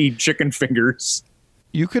shitty chicken fingers.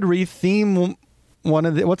 You could retheme one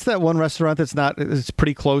of the. What's that one restaurant that's not? It's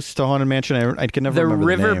pretty close to Haunted Mansion. I can never The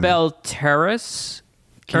remember the name. Riverbell Terrace,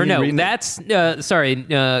 Can or you no, read it? that's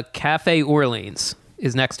Cafe Orleans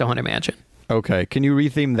is next to Haunted Mansion. Okay, can you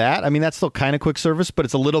retheme that? I mean, that's still kind of quick service, but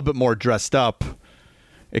it's a little bit more dressed up.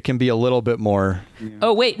 It can be a little bit more.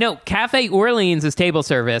 Oh wait, no, Cafe Orleans is table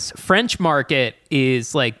service. French Market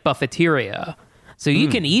is like buffeteria, so you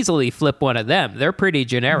can easily flip one of them. They're pretty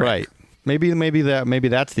generic. Right. Maybe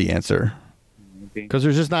that's the answer. Because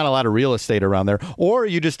there's just not a lot of real estate around there. Or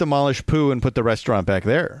you just demolish Pooh and put the restaurant back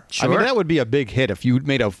there. I mean, Sure. that would be a big hit if you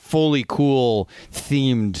made a fully cool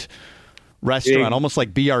themed restaurant, Big. almost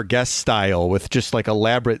like Be Our Guest style with just like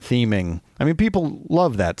elaborate theming. I mean, people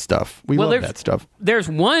love that stuff. We love that stuff. There's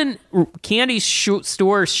one candy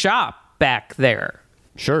store shop back there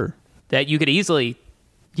Sure. that you could easily,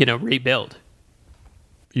 rebuild.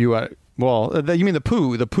 You you mean the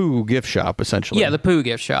Pooh gift shop essentially? Yeah, the Pooh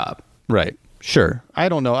gift shop. Right. Sure. I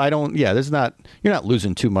don't know. Yeah, you're not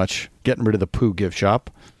losing too much getting rid of the Pooh gift shop.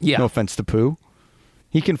 Yeah. No offense to Pooh.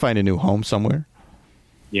 He can find a new home somewhere.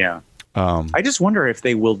 Yeah. I just wonder if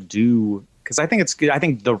they will do, because I think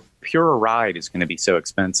the pure ride is going to be so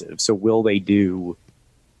expensive. So will they do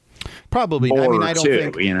Probably. more I mean, I don't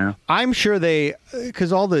too, think. I'm sure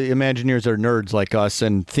because all the Imagineers are nerds like us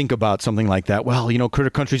and think about something like that. Well, Critter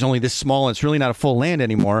Country's only this small and it's really not a full land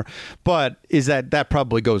anymore. But that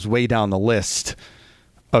probably goes way down the list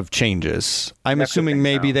of changes. I'm assuming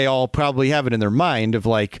maybe they all probably have it in their mind of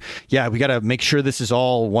like, yeah, we got to make sure this is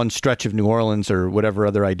all one stretch of New Orleans or whatever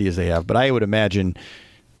other ideas they have. But I would imagine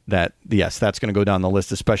that, yes, that's going to go down the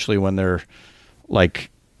list, especially when they're like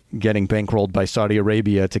getting bankrolled by Saudi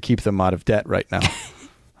Arabia to keep them out of debt right now.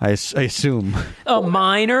 I assume. A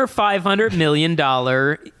minor $500 million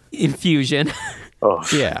infusion. Oh,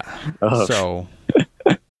 Yeah. So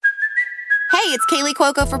Hey, it's Kaylee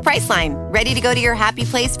Cuoco for Priceline. Ready to go to your happy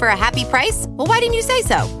place for a happy price? Well, why didn't you say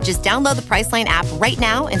so? Just download the Priceline app right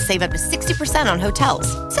now and save up to 60% on hotels.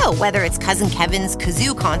 So whether it's Cousin Kevin's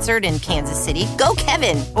Kazoo Concert in Kansas City, go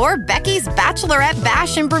Kevin, or Becky's Bachelorette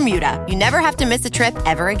Bash in Bermuda, you never have to miss a trip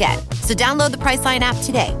ever again. So download the Priceline app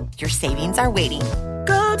today. Your savings are waiting.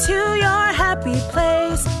 Go to your happy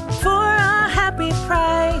place for a happy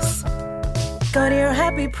price. Go to your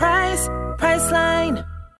happy price, Priceline.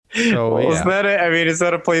 So Well, yeah. is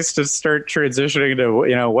that a place to start transitioning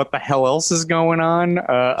to, what the hell else is going on?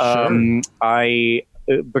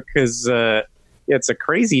 Because it's a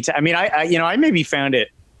crazy time. I mean, I maybe found it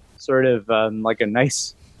sort of like a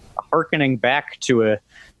nice hearkening back to a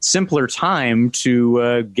simpler time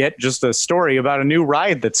to get just a story about a new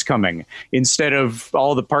ride that's coming instead of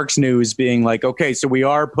all the parks news being like, okay, so we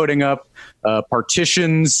are putting up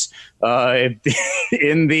partitions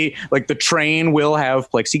in the train will have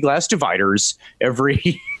plexiglass dividers.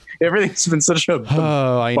 Everything's been such a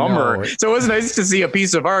I bummer. know. So it was nice to see a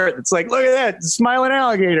piece of art that's like, look at that smiling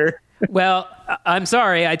alligator. Well, I'm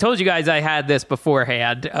sorry. I told you guys I had this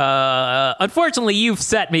beforehand. Unfortunately, you've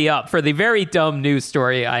set me up for the very dumb news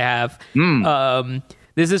story I have.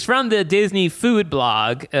 This is from the Disney Food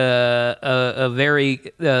Blog, a very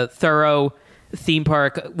thorough theme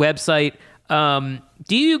park website.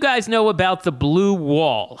 Do you guys know about the Blue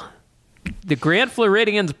Wall? The Grand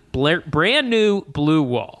Floridian's brand new Blue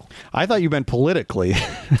Wall. I thought you meant politically.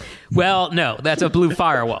 Well, no, that's a blue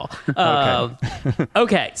firewall.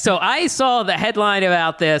 Okay, so I saw the headline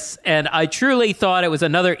about this, and I truly thought it was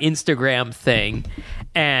another Instagram thing.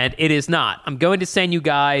 and it is not. I'm going to send you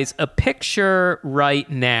guys a picture right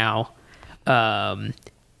now.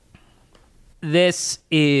 This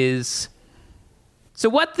is... So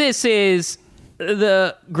what this is,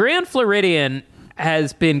 the Grand Floridian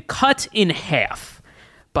has been cut in half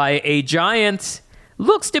by a giant,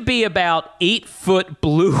 looks to be about 8-foot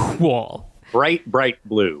blue wall. Bright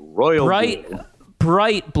blue. Royal blue.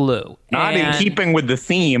 Bright blue. Not in keeping with the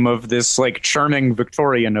theme of this like charming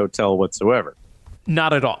Victorian hotel whatsoever.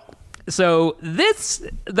 Not at all. So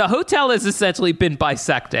the hotel has essentially been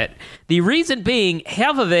bisected. The reason being,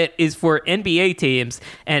 half of it is for NBA teams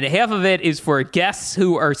and half of it is for guests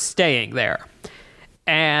who are staying there.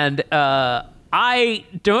 And I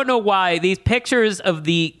don't know why these pictures of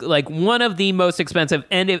the like one of the most expensive,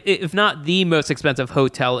 and if not the most expensive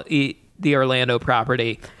hotel, the Orlando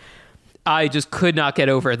property, I just could not get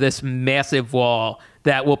over this massive wall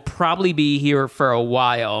that will probably be here for a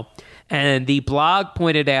while. And the blog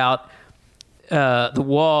pointed out the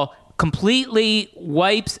wall completely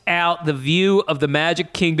wipes out the view of the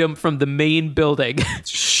Magic Kingdom from the main building.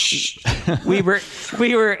 we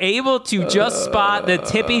were able to just spot the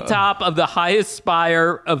tippy top of the highest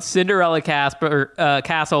spire of Cinderella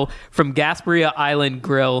Castle from Gasparilla Island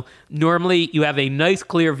Grill. Normally, you have a nice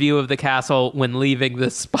clear view of the castle when leaving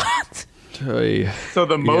this spot. So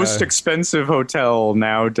the most expensive hotel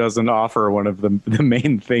now doesn't offer one of the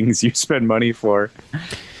main things you spend money for.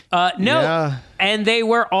 No, yeah. And there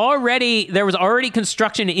was already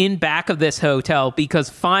construction in back of this hotel because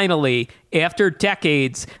finally, after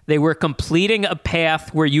decades, they were completing a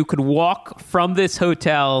path where you could walk from this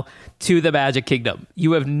hotel to the Magic Kingdom.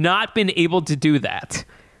 You have not been able to do that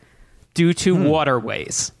due to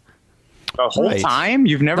waterways. The whole time?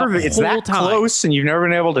 It's that close and you've never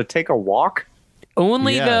been able to take a walk?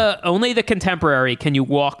 Only the Contemporary can you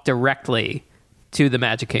walk directly to the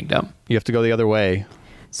Magic Kingdom. You have to go the other way.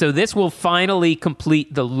 So this will finally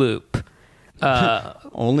complete the loop.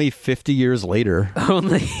 Only 50 years later.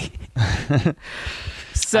 Only.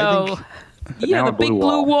 So, the big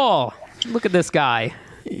blue wall. Look at this guy.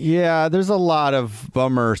 Yeah, there's a lot of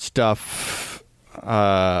bummer stuff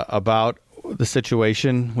about the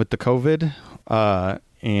situation with the COVID.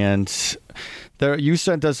 And you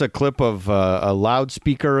sent us a clip of a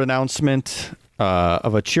loudspeaker announcement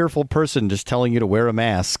of a cheerful person just telling you to wear a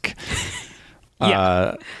mask.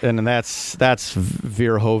 Yeah. And that's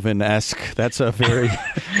Verhoeven-esque. That's a very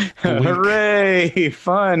hooray,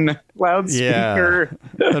 fun loudspeaker.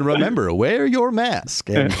 Yeah. And remember, wear your mask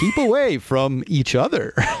and keep away from each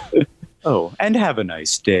other. Oh, and have a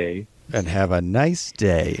nice day. And have a nice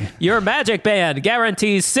day. Your Magic Band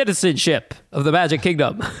guarantees citizenship of the Magic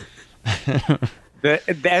Kingdom.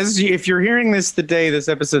 If you're hearing this the day this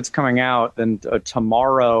episode's coming out, then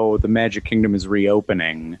tomorrow the Magic Kingdom is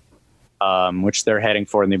reopening. Which they're heading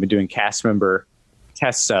for, and they've been doing cast member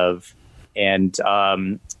tests of. And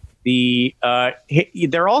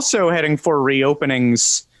they're also heading for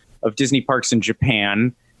reopenings of Disney parks in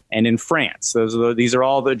Japan and in France. These are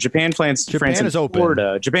all the Japan plans. France and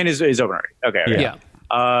Florida. Japan is open already. Okay. Yeah.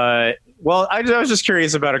 Well, I was just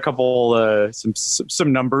curious about a couple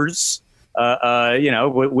some numbers.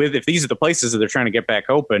 With if these are the places that they're trying to get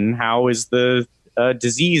back open, how is the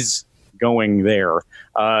disease going there?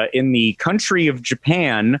 In the country of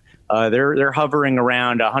Japan, they're hovering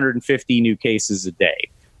around 150 new cases a day,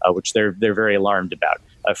 which they're very alarmed about.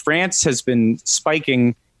 France has been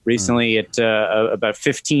spiking recently at about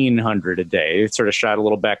 1,500 a day. It sort of shot a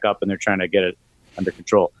little back up, and they're trying to get it under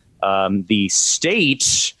control. The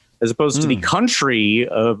state, as opposed to the country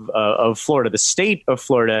of Florida, the state of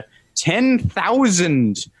Florida,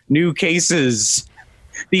 10,000 new cases.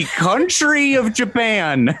 The country of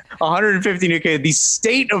Japan, 150 new cases. The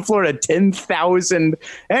state of Florida, 10,000.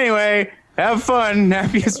 Anyway, have fun.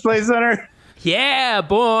 Happiest place on earth. Yeah,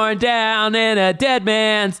 born down in a dead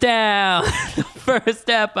man's town. The first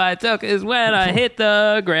step I took is when I hit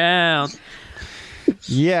the ground.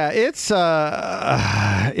 Yeah, it's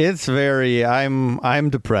very. I'm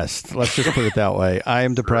depressed. Let's just put it that way. I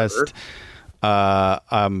am depressed.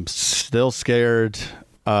 I'm still scared.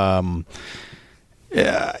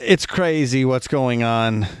 Yeah, it's crazy what's going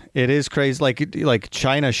on. It is crazy. Like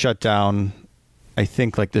China shut down, I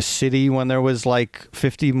think, like the city when there was like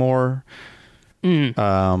 50 more.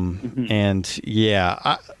 And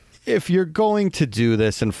yeah, if you're going to do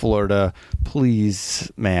this in Florida, please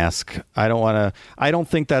mask. I don't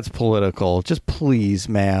think that's political. Just please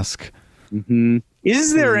mask. Mm-hmm.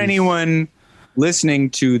 Is there anyone listening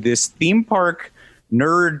to this theme park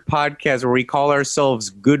nerd podcast where we call ourselves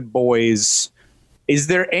good boys? Is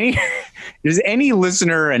any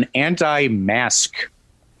listener an anti-mask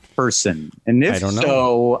person? And if I don't know.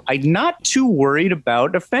 so, I'm not too worried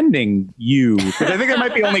about offending you, because I think there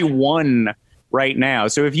might be only one right now.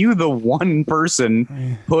 So if you the one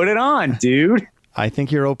person, put it on, dude. I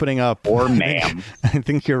think you're opening up. Or ma'am. I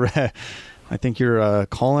think you're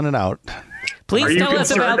calling it out. Please Are you tell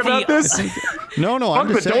us concerned about this? No, Fuck, I'm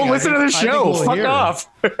just but saying. don't listen to the show. Fuck off.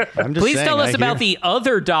 I'm just Please saying, tell us I about hear- the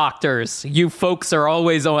other doctors you folks are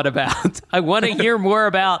always on about. I want to hear more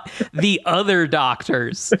about the other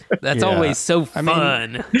doctors. That's Yeah. always so I mean,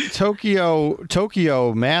 fun.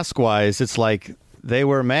 Tokyo mask wise, it's like they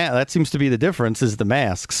wear that seems to be the difference is the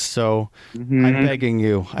masks. So I'm begging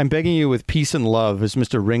you with peace and love, as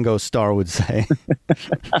Mr. Ringo Starr would say.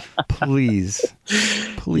 please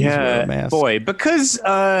wear a mask. Boy, because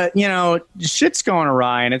shit's going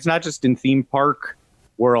awry, and it's not just in theme park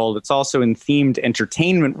world, it's also in themed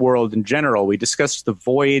entertainment world in general. We discussed the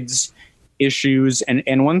voids issues,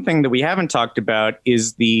 and one thing that we haven't talked about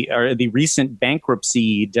is the recent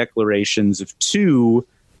bankruptcy declarations of two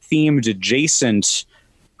themed adjacent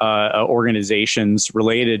organizations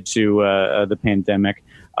related to the pandemic.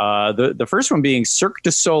 The first one being Cirque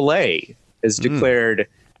du Soleil has declared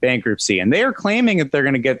bankruptcy, and they are claiming that they're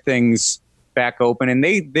going to get things back open. And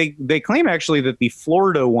they claim actually that the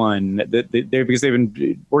Florida one, because they've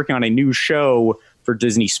been working on a new show for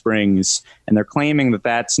Disney Springs, and they're claiming that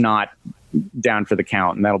that's not down for the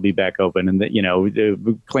count, and that'll be back open. And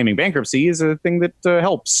that claiming bankruptcy is a thing that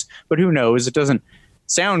helps, but who knows? It doesn't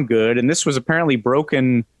sound good. And this was apparently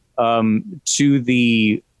broken to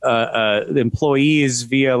the employees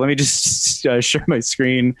via. Let me just share my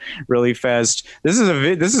screen really fast. This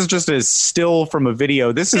is just a still from a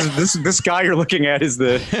video. This guy you're looking at is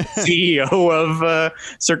the CEO of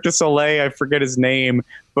Cirque du Soleil. I forget his name,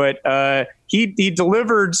 but he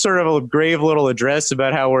delivered sort of a grave little address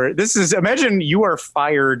about how imagine you are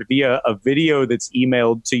fired via a video that's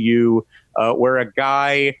emailed to you where a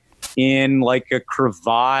guy in like a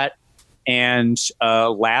cravat and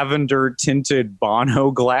lavender tinted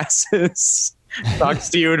Bono glasses talks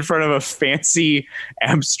to you in front of a fancy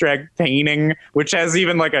abstract painting, which has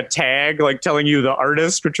even like a tag like telling you the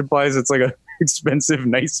artist, which implies it's like a expensive,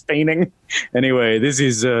 nice painting. Anyway, this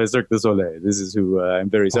is Cirque du Soleil. This is who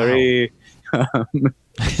I'm very sorry.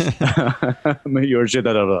 Your shit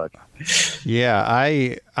out of luck. Yeah,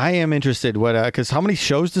 I am interested. Because how many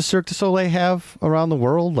shows does Cirque du Soleil have around the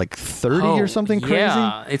world? Like 30 or something crazy?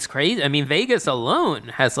 Yeah, it's crazy. I mean, Vegas alone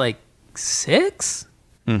has like 6.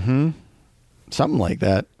 Something like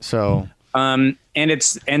that. So, and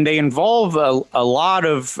they involve a lot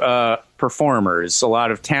of performers, a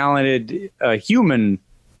lot of talented human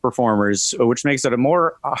performers, which makes it a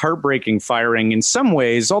more heartbreaking firing in some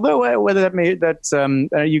ways. Although whether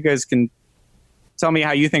you guys can tell me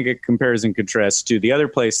how you think it compares and contrasts to the other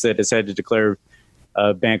place that has had to declare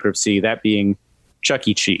bankruptcy, that being Chuck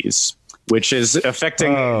E. Cheese, which is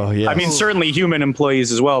affecting, I mean, certainly human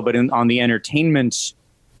employees as well, but on the entertainment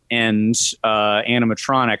and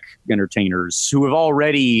animatronic entertainers who have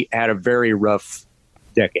already had a very rough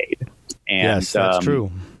decade. And yes, that's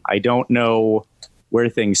true. I don't know where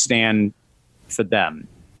things stand for them.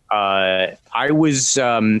 I was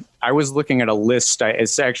looking at a list. Somebody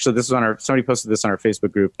posted this on our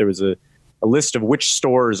Facebook group. There was a list of which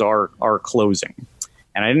stores are closing,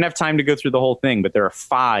 and I didn't have time to go through the whole thing, but there are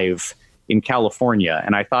 5 in California,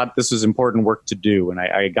 and I thought this was important work to do. And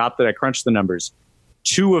I crunched the numbers.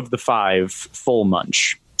 2 of the 5 full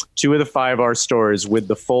munch. 2 of the 5 are stores with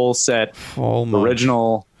the full set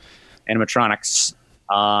original animatronics.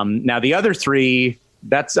 Now the other 3,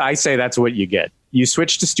 that's what you get. You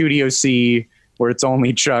switch to Studio C where it's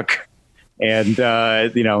only Chuck, and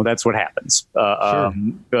that's what happens. Sure.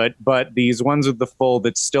 But these ones with the full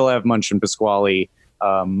that still have Munch and Pasquale,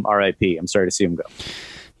 R.I.P. I'm sorry to see them go.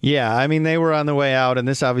 Yeah, I mean, they were on the way out, and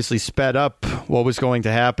this obviously sped up what was going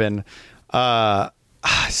to happen. I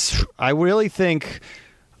really think,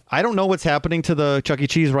 I don't know what's happening to the Chuck E.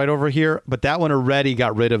 Cheese right over here, but that one already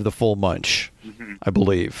got rid of the full munch, I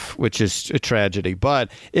believe, which is a tragedy.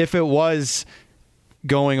 But if it was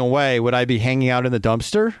going away, would I be hanging out in the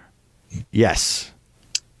dumpster? Yes.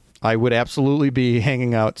 I would absolutely be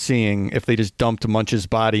hanging out seeing if they just dumped Munch's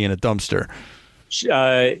body in a dumpster.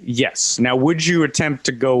 Yes. Now, would you attempt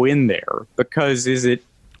to go in there? Because is it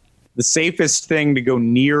the safest thing to go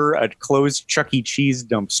near a closed Chuck E. Cheese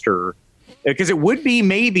dumpster? Because it would be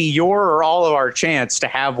maybe your or all of our chance to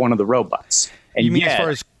have one of the robots. And you mean as far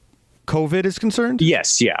as COVID is concerned?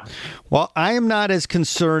 Yes, yeah. Well, I am not as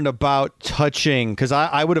concerned about touching, because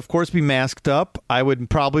I would, of course, be masked up. I would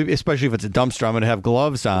probably, especially if it's a dumpster, I'm going to have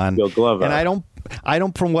gloves on. Glove and up.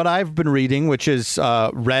 From what I've been reading, which is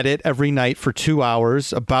Reddit every night for 2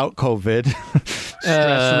 hours about COVID,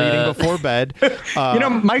 stress reading before bed.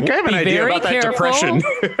 Mike, I have an idea about that depression.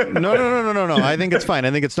 No. I think it's fine.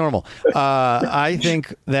 I think it's normal. I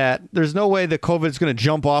think that there's no way that COVID is going to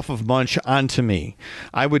jump off of Munch onto me.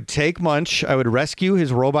 I would take Munch. I would rescue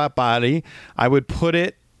his robot body. I would put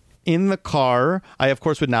it in the car. I, of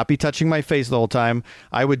course, would not be touching my face the whole time.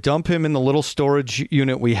 I would dump him in the little storage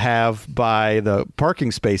unit we have by the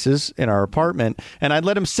parking spaces in our apartment, and I'd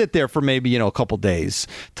let him sit there for maybe, a couple days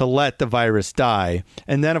to let the virus die.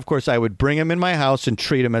 And then, of course, I would bring him in my house and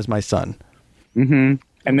treat him as my son. Mm-hmm.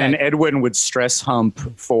 And then Edwin would stress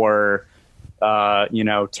hump for,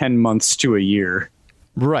 10 months to a year.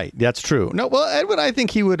 Right. That's true. No, well, Edwin, I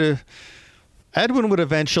think Edwin would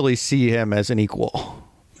eventually see him as an equal.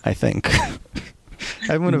 I think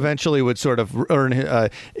Edwin eventually would sort of earn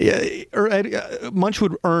Munch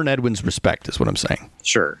would earn Edwin's respect, is what I'm saying.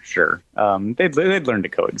 Sure. They'd learn to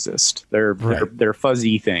coexist. They're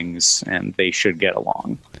fuzzy things, and they should get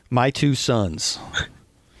along. My two sons,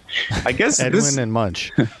 I guess, Edwin and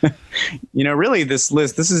Munch. Really, this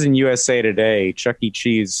list. This is in USA Today. Chuck E.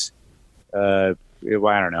 Cheese. I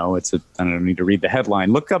don't know. I don't need to read the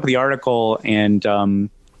headline. Look up the article and.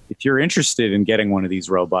 If you're interested in getting one of these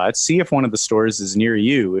robots, see if one of the stores is near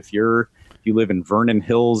you. If you live in Vernon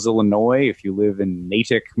Hills, Illinois, if you live in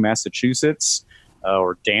Natick, Massachusetts,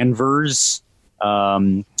 or Danvers,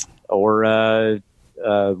 or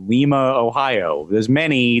Lima, Ohio. There's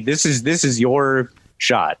many. This is your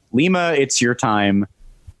shot. Lima, it's your time.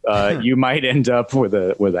 You might end up with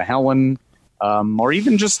a Helen, or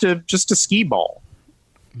even just a skee ball.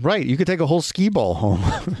 Right, you could take a whole skee ball home.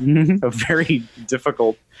 A very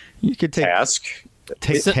difficult task.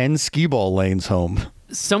 Take 10 skee ball lanes home.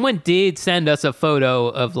 Someone did send us a photo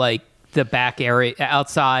of like the back area,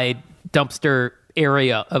 outside dumpster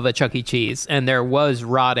area of a Chuck E. Cheese, and there was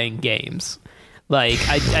rotting games. Like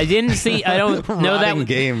I didn't see. I don't know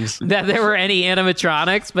that there were any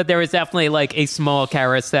animatronics, but there was definitely like a small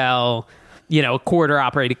carousel. A quarter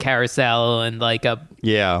operated carousel and like a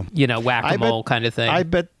whack-a-mole kind of thing. I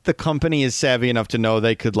bet the company is savvy enough to know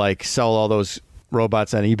they could like sell all those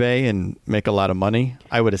robots on eBay and make a lot of money.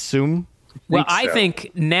 I would assume. Well, I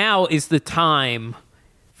think now is the time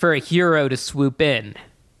for a hero to swoop in.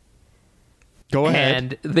 Go ahead.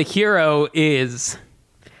 And the hero is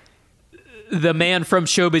the man from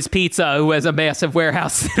Showbiz Pizza who has a massive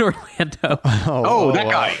warehouse in Orlando. Oh, that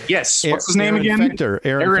guy. Yes. What's his name again?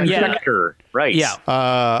 Aaron Fecter. Right. Yeah.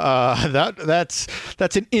 That's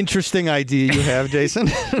an interesting idea you have, Jason.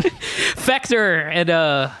 Fecter and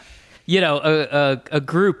a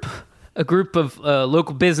group of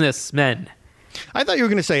local businessmen. I thought you were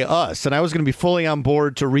going to say us, and I was going to be fully on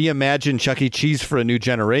board to reimagine Chuck E. Cheese for a new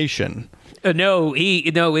generation. No,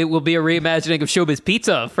 it will be a reimagining of Showbiz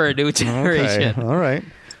Pizza for a new generation. Okay. All right.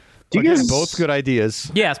 You guys both good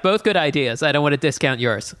ideas. Yes, both good ideas. I don't want to discount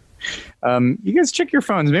yours. You guys check your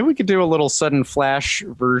phones. Maybe we could do a little sudden flash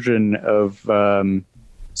version of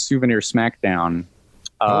Souvenir Smackdown.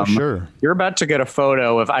 Sure. You're about to get a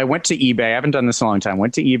photo of. I went to eBay. I haven't done this in a long time.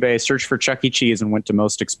 Went to eBay, searched for Chuck E. Cheese, and went to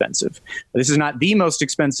most expensive. This is not the most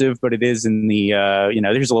expensive, but it is in the.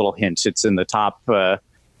 There's a little hint. It's in the top.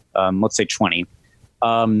 Let's say 20.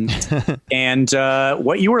 And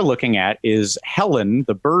what you were looking at is Helen,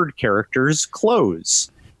 the bird character's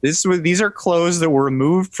clothes. These are clothes that were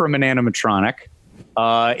removed from an animatronic.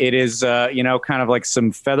 It is, kind of like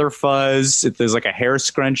some feather fuzz. There's like a hair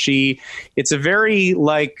scrunchie. It's a very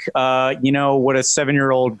like, what a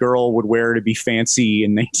 7-year-old girl would wear to be fancy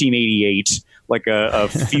in 1988, like a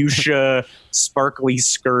fuchsia sparkly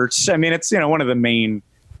skirt. I mean, it's, one of the main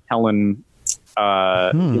Helen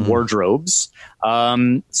wardrobes.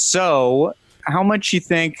 So how much you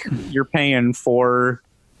think you're paying for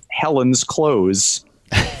Helen's clothes?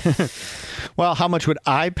 Well, how much would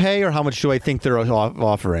I pay, or how much do I think they're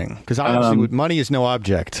offering? Because obviously money is no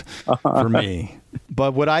object for me.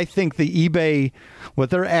 But what I think what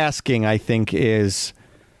they're asking, I think, is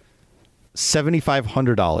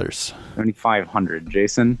 $7,500. $7,500,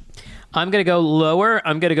 Jason? I'm going to go lower.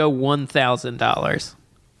 I'm going to go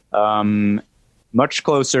 $1,000. Much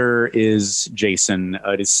closer is Jason.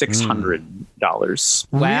 It is $600.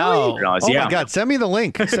 Wow. Really? Oh, my God. Send me the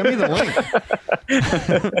link. I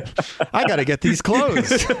got to get these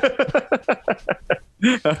clothes.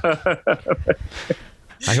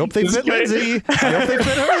 I hope they fit Lindsay. I hope they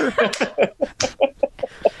fit her.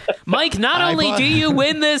 Mike, not only do you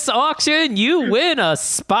win this auction, you win a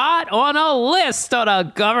spot on a list on a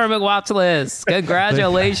government watch list.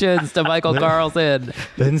 Congratulations to Michael Carlson.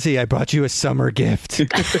 Lindsay, I brought you a summer gift.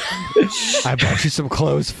 I brought you some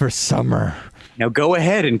clothes for summer. Now go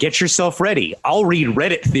ahead and get yourself ready. I'll read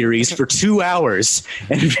Reddit theories for 2 hours.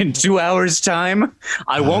 And in 2 hours' time,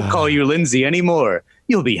 I won't call you Lindsay anymore.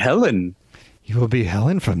 You'll be Helen. You will be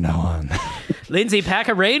Helen from now on. Lindsay, pack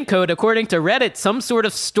a raincoat. According to Reddit, some sort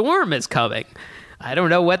of storm is coming. I don't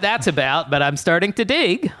know what that's about, but I'm starting to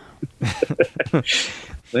dig.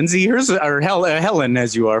 Lindsay, Helen,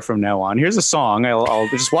 as you are from now on. Here's a song. I'll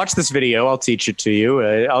just watch this video. I'll teach it to you.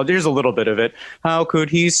 Here's a little bit of it. How could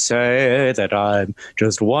he say that I'm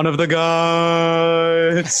just one of the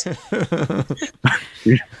guys?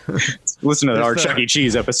 Listen to our Chuck E.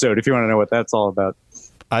 Cheese episode if you want to know what that's all about.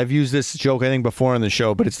 I've used this joke, I think, before on the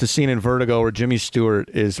show, but it's the scene in Vertigo where Jimmy Stewart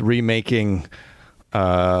is remaking,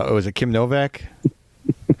 was it Kim Novak?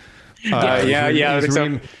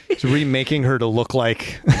 He's remaking her to look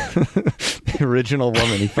like the original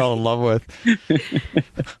woman he fell in love with.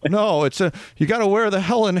 No, you got to wear the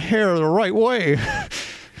Helen hair the right way.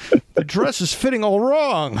 The dress is fitting all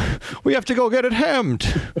wrong. We have to go get it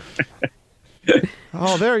hemmed.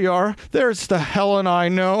 Oh, there you are. There's the Helen I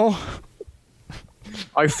know.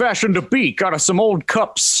 I fashioned a beak out of some old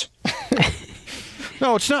cups.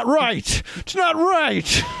 No, it's not right. It's not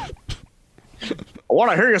right. I want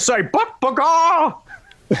to hear you say, "Buck-buck-ah!"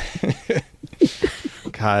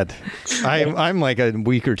 God, I'm like a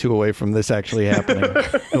week or two away from this actually happening,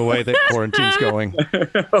 the way that quarantine's going.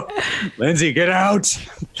 Lindsay, get out.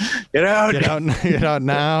 Get out. Get out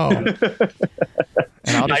now.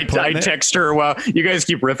 And I text her while you guys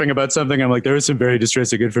keep riffing about something. I'm like, there is some very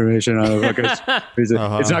distressing information on the book.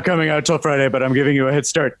 It's not coming out till Friday, but I'm giving you a head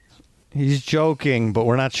start. He's joking, but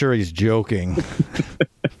we're not sure he's joking.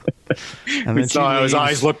 And we saw how his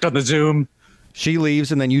eyes looked on the Zoom. She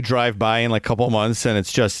leaves, and then you drive by in like a couple of months, and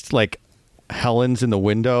it's just like Helen's in the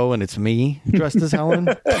window, and it's me dressed as Helen.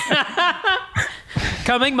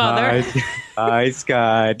 Coming, mother. Hi,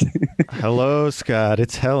 Scott. Hello, Scott.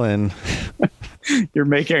 It's Helen. You're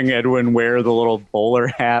making Edwin wear the little bowler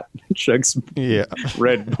hat, Chuck's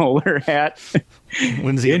red bowler hat.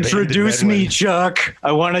 Lindsay, introduce me, Chuck.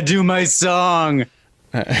 I want to do my song.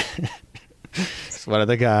 It's one of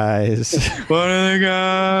the guys. One of the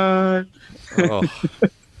guys. Oh.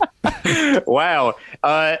 Wow.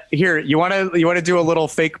 Here, you want to do a little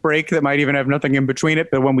fake break that might even have nothing in between it,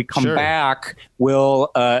 but when we come back, we'll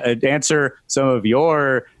answer some of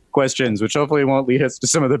your questions, which hopefully won't lead us to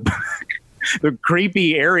some of the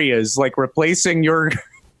creepy areas, like replacing your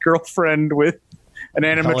girlfriend with an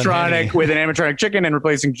animatronic chicken and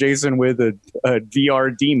replacing Jason with a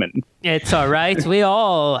VR demon. It's all right. We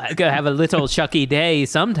all have a little Chucky day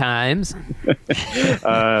sometimes.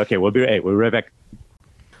 Okay, we'll be right back.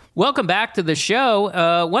 Welcome back to the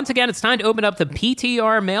show. Once again, it's time to open up the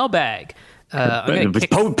PTR mailbag.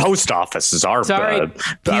 Post office is our branding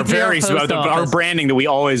that we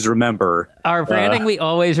always remember. Our branding we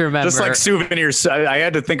always remember. Just like souvenirs. I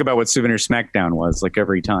had to think about what Souvenir Smackdown was like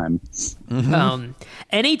every time. Mm-hmm.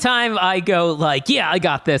 Anytime I go like, yeah, I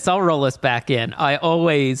got this, I'll roll us back in, I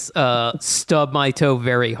always stub my toe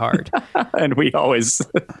very hard. And we always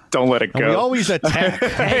don't let it go. And we always attack.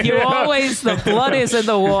 And the blood is in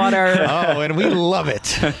the water. Oh, and we love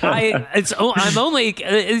it.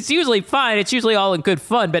 It's usually fine. It's usually all in good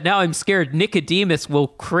fun, but now I'm scared Nicodemus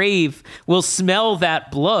will smell that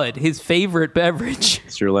blood, his favorite beverage.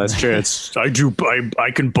 It's your last chance. I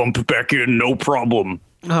can bump back in, no problem.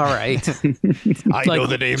 All right. I know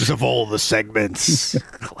the names of all the segments.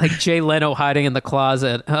 Like Jay Leno hiding in the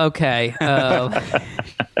closet. Okay.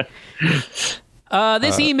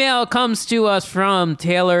 This email comes to us from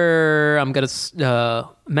Taylor. I'm going to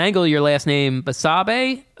mangle your last name,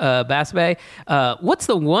 Basabe. What's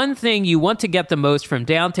the one thing you want to get the most from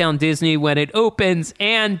Downtown Disney when it opens,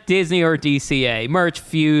 and Disney or DCA? Merch,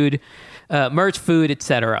 food,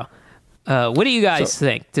 etc. What do you guys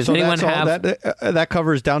think? Does anyone have that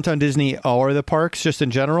covers Downtown Disney or the parks, just in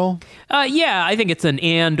general? Yeah, I think it's an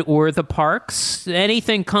and or the parks.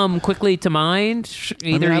 Anything come quickly to mind?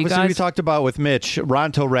 Either you guys? We talked about with Mitch,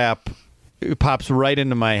 Ronto Wrap pops right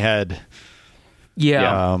into my head.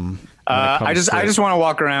 Yeah. I just want to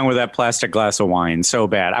walk around with that plastic glass of wine so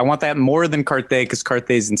bad. I want that more than Carthay, because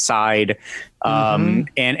Carthay's inside. And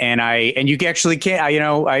you actually can't.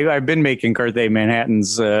 I've been making Carthay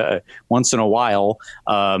Manhattans once in a while.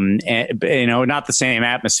 And not the same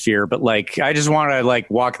atmosphere, but like I just want to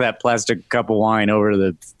like walk that plastic cup of wine over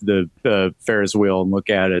to the Ferris wheel and look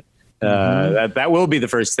at it That will be the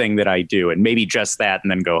first thing that I do, and maybe just that,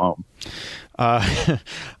 and then go home.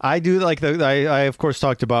 I do like I of course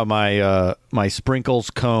talked about my my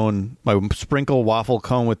sprinkles cone, my sprinkle waffle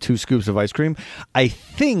cone with 2 scoops of ice cream. I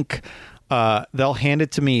think they'll hand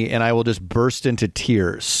it to me and I will just burst into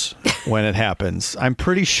tears when it happens. I'm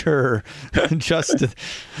pretty sure just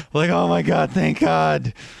like, oh my God, thank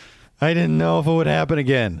God. I didn't know if it would happen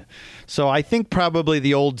again. So I think probably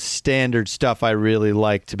the old standard stuff I really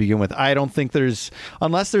like to begin with. I don't think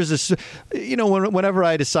unless there's this, whenever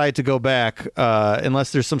I decide to go back,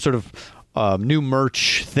 unless there's some sort of new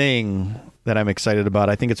merch thing that I'm excited about,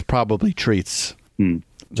 I think it's probably treats that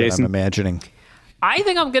Jason? I'm imagining. I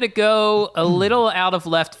think I'm going to go a little out of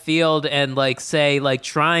left field and say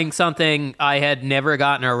trying something I had never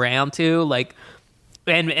gotten around to,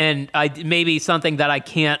 and maybe something that I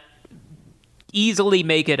can't easily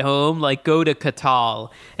make it home, go to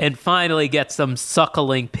Catal and finally get some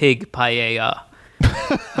suckling pig paella.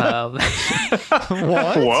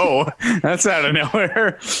 What? Whoa, that's out of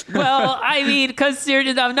nowhere. Well, I mean, because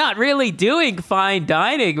I'm not really doing fine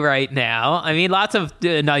dining right now. I mean, lots of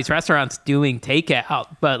nice restaurants doing takeout,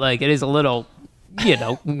 but it is a little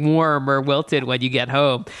warm or wilted when you get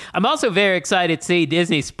home. I'm also very excited to see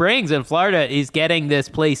Disney Springs in Florida is getting this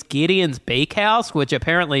place, Gideon's Bakehouse, which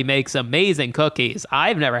apparently makes amazing cookies.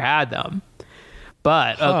 I've never had them,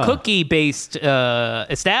 but a cookie-based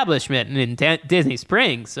establishment in Disney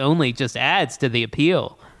Springs only just adds to the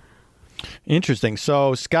appeal. Interesting.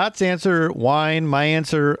 So Scott's answer, wine. My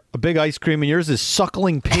answer, a big ice cream. And yours is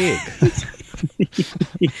suckling pig.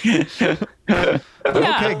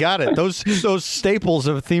 Okay, got it. Those staples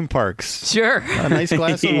of theme parks. Sure. A nice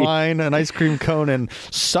glass of wine, an ice cream cone, and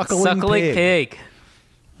suckling pig.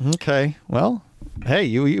 Okay. Well,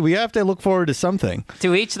 hey, we have to look forward to something.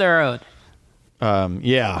 To each their own.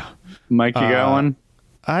 Yeah. Mike, you got one?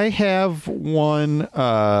 I have one.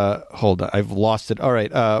 Hold on. I've lost it. All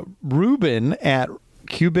right. Ruben at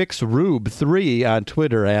CubixRube3 on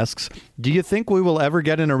Twitter asks, do you think we will ever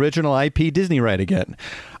get an original IP Disney ride again?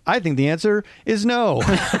 I think the answer is no.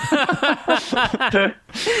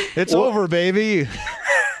 It's over, baby.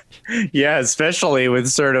 Yeah, especially with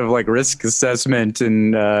sort of risk assessment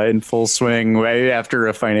in full swing right after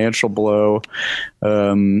a financial blow.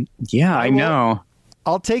 I know.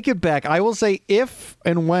 I'll take it back. I will say if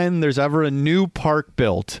and when there's ever a new park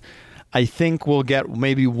built, I think we'll get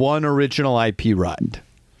maybe one original IP ride.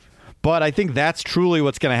 But I think that's truly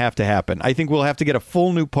what's going to happen. I think we'll have to get a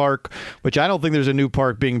full new park, which I don't think there's a new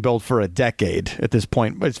park being built for a decade at this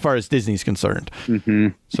point, as far as Disney's concerned. Mm-hmm.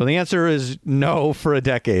 So the answer is no for a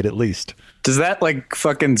decade, at least. Does that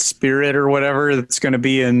fucking Spirit or whatever that's going to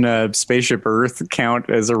be in Spaceship Earth count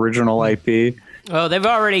as original IP? Oh, they've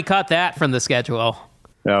already cut that from the schedule.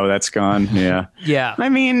 Oh, that's gone. Yeah. Yeah. I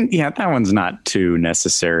mean, that one's not too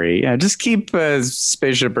necessary. Yeah, just keep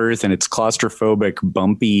Spaceship Earth and its claustrophobic,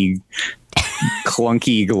 bumpy,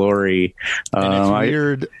 clunky glory. And its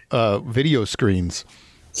weird video screens.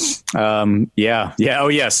 Yeah. Oh,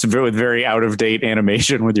 yes. With very out of date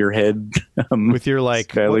animation with your head. With your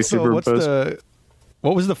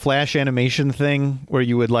what was the Flash animation thing where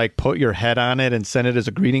you would put your head on it and send it as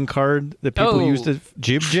a greeting card that people used to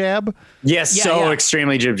jib jab? Yes,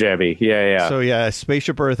 extremely jib jabby. Yeah. So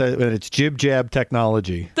Spaceship Earth and its jib jab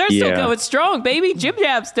technology. They're still going strong, baby. Jib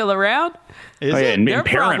jab's still around. Is it? In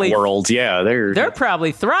parent world, they're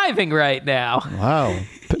probably thriving right now. Wow.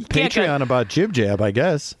 Patreon about jib jab, I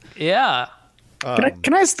guess. Yeah.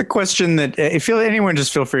 Can I ask the question that if anyone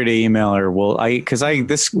just feel free to email or I've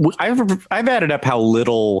added up how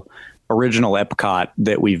little original Epcot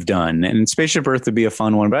that we've done, and Spaceship Earth would be a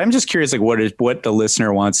fun one, but I'm just curious what the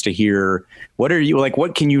listener wants to hear. What are you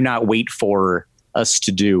what can you not wait for us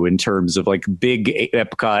to do in terms of big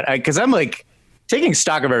Epcot? Because I'm taking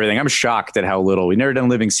stock of everything. I'm shocked at how little. We've never done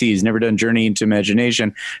Living Seas, never done Journey into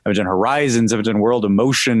Imagination. I've done Horizons, I've done World of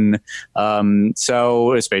Motion.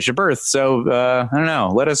 So Spaceship Earth. So I don't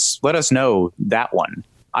know. Let us know that one.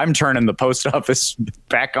 I'm turning the post office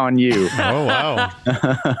back on you. Oh, wow.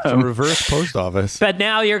 It's a reverse post office. But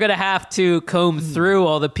now you're going to have to comb through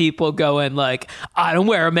all the people going I don't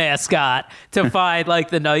wear a mascot, to find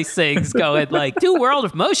the nice things going do World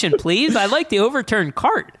of Motion, please. I like the overturned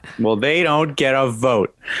cart. Well, they don't get a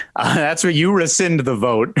vote. That's where you rescind the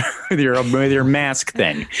vote with your mask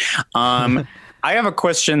thing. I have a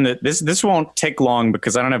question that this won't take long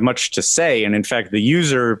because I don't have much to say. And in fact, the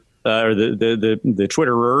user or the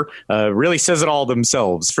Twitterer really says it all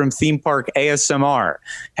themselves. From Theme Park ASMR,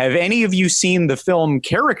 have any of you seen the film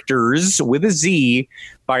Characters with a Z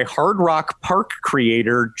by Hard Rock Park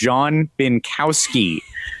creator John Binkowski?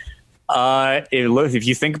 If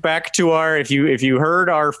you think back to if you heard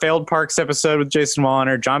our failed parks episode with Jason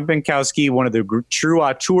Wallner, John Binkowski, one of the true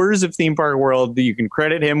auteurs of theme park world, you can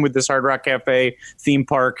credit him with this Hard Rock Cafe theme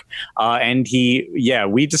park. And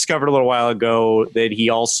we discovered a little while ago that he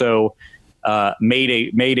also made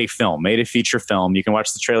a feature film. You can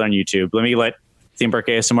watch the trailer on YouTube. Let me let Theme Park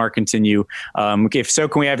ASMR continue. If so,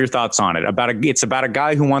 can we have your thoughts on it? It's about a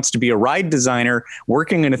guy who wants to be a ride designer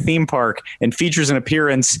working in a theme park and features an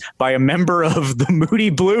appearance by a member of the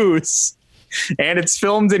Moody Blues. And it's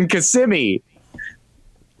filmed in Kissimmee.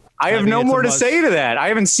 I have no more to say to that. I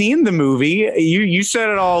haven't seen the movie. You said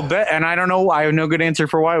it all, and I don't know. I have no good answer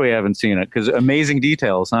for why we haven't seen it, because amazing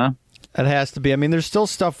details, huh? It has to be. I mean, there's still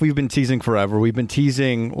stuff we've been teasing forever. We've been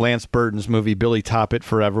teasing Lance Burton's movie, Billy Top It,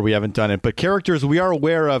 forever. We haven't done it. But characters we are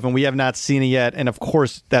aware of and we have not seen it yet. And, of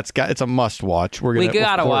course, it's a must-watch. We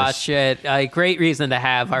got to watch it. A great reason to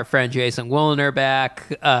have our friend Jason Woolner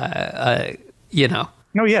back, Oh,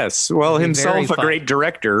 yes. Well, himself a great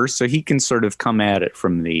director, so he can sort of come at it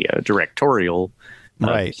from the directorial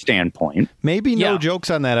standpoint. Maybe no jokes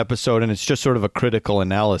on that episode, and it's just sort of a critical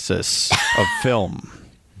analysis of film.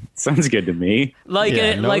 Sounds good to me. Like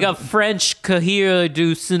a French Cahiers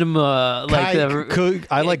du Cinema.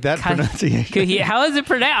 I like that pronunciation. How is it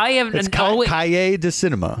pronounced? It's Cahiers du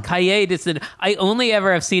Cinema. Cahiers du Cinema. I only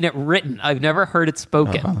ever have seen it written. I've never heard it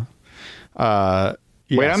spoken.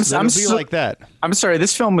 Yes, wait, I'm like that. I'm sorry.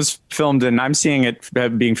 This film was filmed I'm seeing it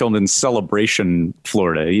being filmed in Celebration,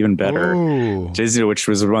 Florida. Even better. Ooh. Disney, which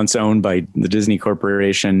was once owned by the Disney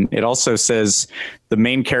Corporation. It also says the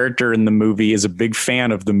main character in the movie is a big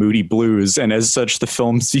fan of the Moody Blues, and as such, the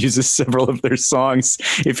film uses several of their songs.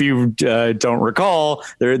 If you don't recall,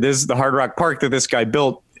 the Hard Rock Park that this guy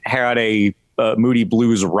built had a Moody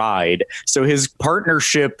Blues ride. So his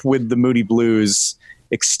partnership with the Moody Blues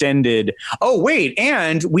extended. Oh, wait.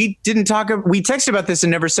 And we texted about this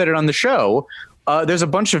and never said it on the show. There's a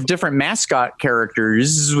bunch of different mascot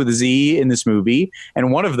characters with a Z in this movie.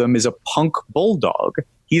 And one of them is a punk bulldog.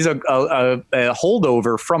 He's a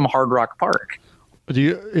holdover from Hard Rock Park.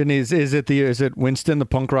 Is it Winston the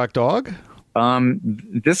punk rock dog?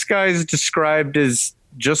 This guy's described as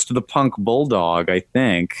just the punk bulldog, I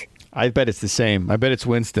think. I bet it's the same. I bet it's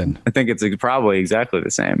Winston. I think it's probably exactly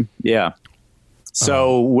the same. Yeah.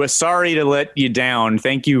 So we're sorry to let you down.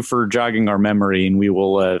 Thank you for jogging our memory, and we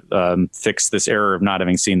will fix this error of not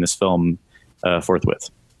having seen this film forthwith.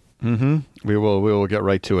 Mm-hmm. We will get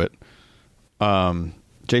right to it.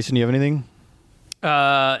 Jason, you have anything?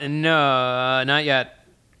 No, not yet.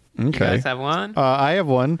 Okay. You guys have one? I have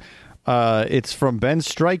one. It's from Ben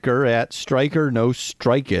Stryker at Stryker No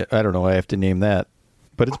Strike It. I don't know. I have to name that.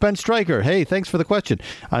 But it's Ben Stryker. Hey, thanks for the question.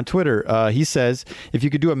 On Twitter, he says, if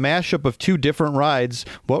you could do a mashup of two different rides,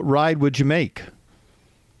 what ride would you make?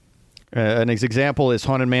 An example is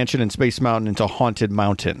Haunted Mansion and Space Mountain into Haunted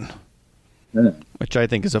Mountain, which I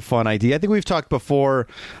think is a fun idea. I think we've talked before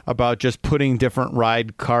about just putting different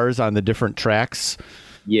ride cars on the different tracks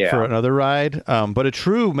for another ride. But a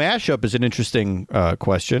true mashup is an interesting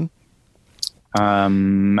question.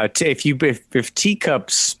 If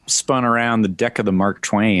teacups spun around the deck of the Mark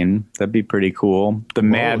Twain, that'd be pretty cool.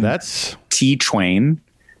 That's T Twain.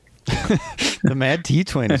 The Mad T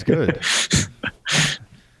Twain is good.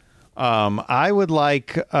 I would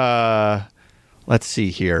like, let's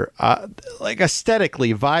see here, like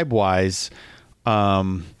aesthetically, vibe wise,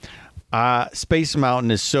 Space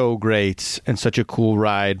Mountain is so great and such a cool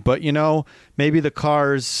ride, but maybe the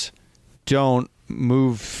cars don't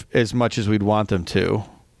move as much as we'd want them to.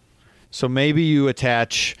 So maybe you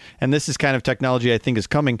attach, and this is kind of technology I think is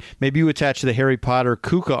coming, maybe you attach the Harry Potter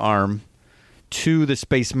Kuka arm to the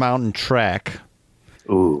Space Mountain track.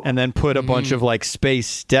 Ooh. And then put a bunch of like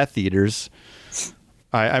space Death Eaters.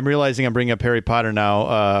 I'm realizing I'm bringing up Harry Potter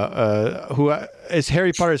now. Who is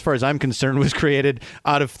Harry Potter, as far as I'm concerned, was created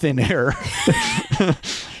out of thin air.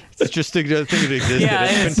 It's just a thing that existed. Yeah,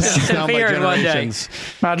 it's been passed down by generations.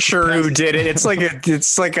 Not sure who did it. It's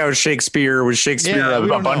like how Shakespeare was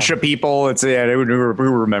a bunch of people. Who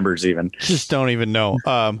remembers even? Just don't even know.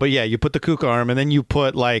 But yeah, you put the Kuka arm, and then you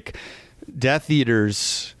put like Death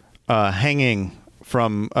Eaters hanging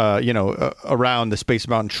from around the Space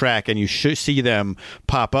Mountain track, and you should see them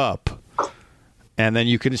pop up. And then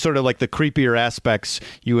you can sort of like the creepier aspects.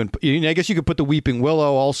 I guess you could put the Weeping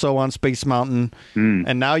Willow also on Space Mountain.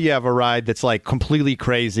 And now you have a ride that's like completely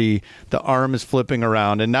crazy. The arm is flipping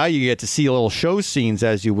around. And now you get to see little show scenes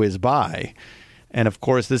as you whiz by. And of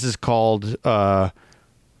course, this is called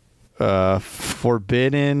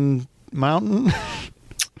Forbidden Mountain.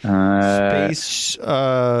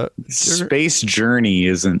 Space Journey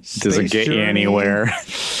doesn't get you anywhere.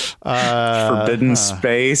 Forbidden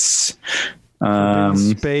Space.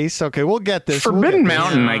 Space. Okay, we'll get this. Forbidden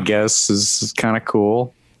Mountain, I guess, is kind of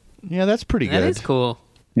cool. Yeah, that's pretty good. That is cool.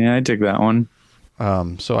 Yeah, I dig that one.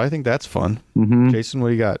 So I think that's fun. Jason, what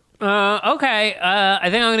do you got? Okay. I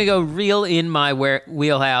think I'm going to go real in my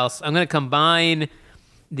wheelhouse. I'm going to combine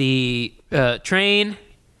the train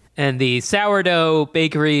and the sourdough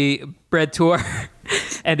bakery bread tour.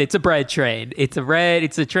 And it's a bread train. It's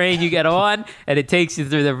a train you get on, and it takes you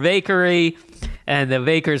through the bakery, and the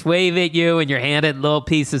bakers wave at you, and you're handed little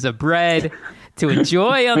pieces of bread to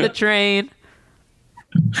enjoy on the train.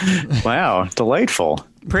 Wow, delightful.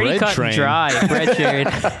 Pretty Bread cut train. and dry. Bread train.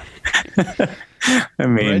 I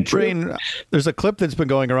mean, Bread Train. There's a clip that's been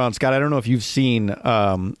going around, Scott. I don't know if you've seen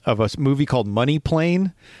of a movie called Money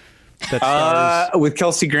Plane. That stars with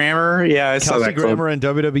Kelsey Grammer. Yeah, I saw Kelsey that clip. Grammer and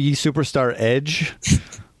WWE superstar Edge.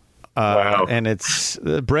 Wow. And it's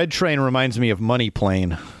Bread Train reminds me of Money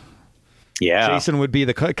Plane. Yeah, Jason would be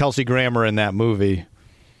the Kelsey Grammer in that movie.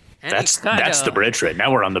 And that's kinda, the bread train.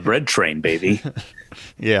 Now we're on the bread train, baby.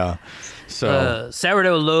 Yeah. So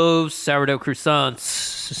sourdough loaves, sourdough croissants,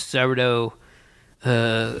 sourdough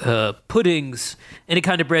puddings, any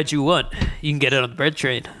kind of bread you want, you can get it on the bread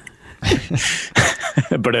train.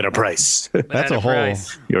 But at a price. that's a whole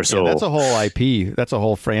price. Your soul. that's a whole IP. That's a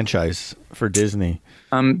whole franchise for Disney.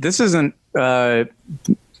 This isn't. I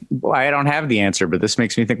don't have the answer, but this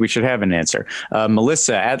makes me think we should have an answer.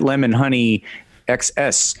 Melissa at Lemon Honey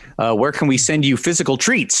XS. Where can we send you physical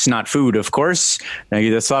treats? Not food, of course. Thank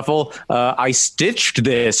you. That's thoughtful. I stitched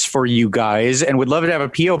this for you guys and would love to have a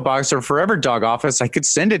P.O. box or Forever Dog office I could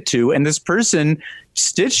send it to. And this person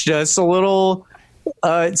stitched us a little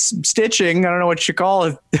stitching. I don't know what you call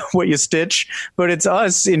it, what you stitch, but it's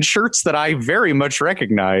us in shirts that I very much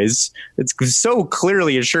recognize. It's so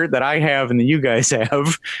clearly a shirt that I have and that you guys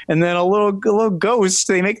have. And then a little ghost.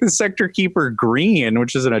 They make the Sector Keeper green,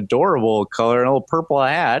 which is an adorable color, and a little purple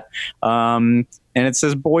hat. And it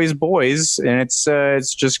says "Boys, Boys," and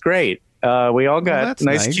it's just great. We all got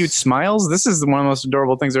nice, cute smiles. This is one of the most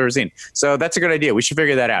adorable things I've ever seen. So that's a good idea. We should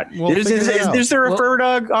figure that out. Is there a fur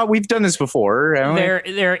dog? We've done this before.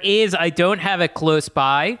 There is. I don't have it close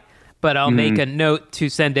by, but I'll make a note to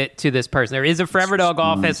send it to this person. There is a Forever Dog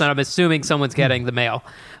office, and I'm assuming someone's getting the mail.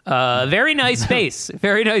 Very nice space.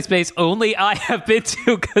 Very nice space. Only I have been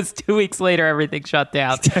to because 2 weeks later everything shut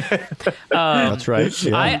down. That's right.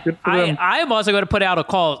 Yeah. I am also going to put out a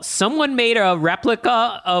call. Someone made a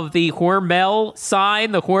replica of the Hormel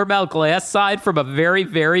sign, the Hormel glass sign from a very,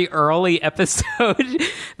 very early episode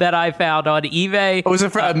that I found on eBay. Oh, was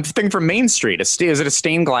it a thing from Main Street? Is it a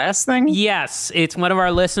stained glass thing? Yes, it's one of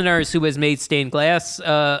our listeners who has made stained glass.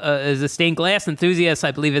 Is a stained glass enthusiast, I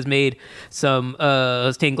believe, has made some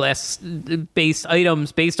stained glass based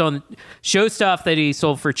items based on show stuff that he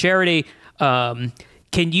sold for charity. Can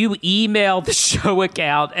you email the show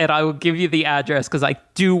account and I will give you the address because I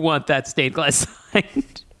do want that stained glass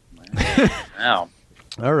signed. Wow.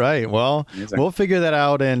 All right. Well, we'll figure that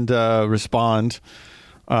out and respond.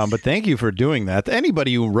 But thank you for doing that.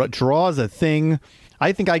 Anybody who draws a thing,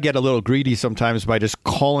 I think I get a little greedy sometimes by just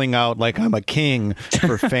calling out like I'm a king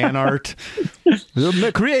for fan art.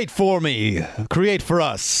 Create for me. Create for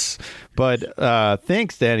us. But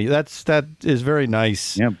thanks, Danny. That is very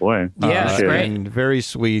nice. Yeah, boy. Yeah, great. And very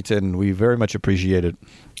sweet, and we very much appreciate it.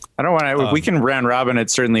 I don't want to. We can round robin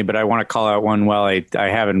it certainly, but I want to call out one while I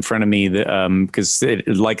have it in front of me because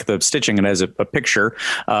like the stitching, it has a picture.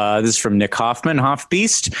 This is from Nick Hoffman,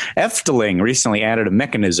 Hofbeast. Efteling recently added a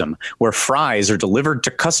mechanism where fries are delivered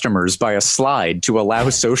to customers by a slide to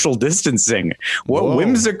allow social distancing. What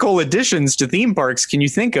whimsical additions to theme parks can you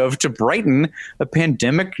think of to brighten a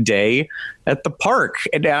pandemic day at the park?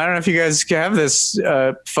 And I don't know if you guys have this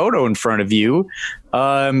photo in front of you.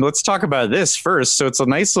 Let's talk about this first. So it's a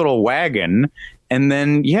nice little wagon. And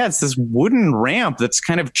then, it's this wooden ramp that's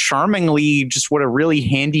kind of charmingly just what a really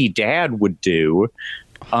handy dad would do.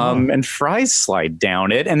 And fries slide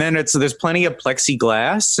down it. And then there's plenty of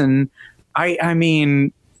plexiglass. And I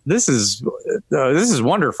mean, this is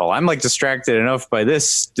wonderful. I'm like distracted enough by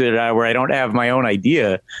this where I don't have my own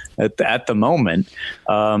idea at the moment.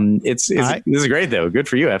 This is great, though. Good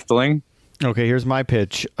for you, Efteling. Okay, here's my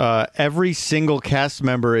pitch. Every single cast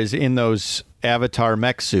member is in those Avatar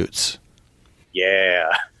mech suits. Yeah.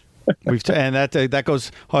 And that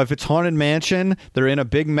goes. If it's Haunted Mansion, they're in a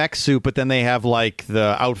big mech suit, but then they have like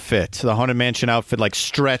the Haunted Mansion outfit, like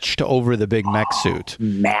stretched over the big mech suit.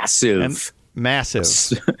 Massive. Massive.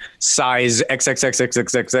 Size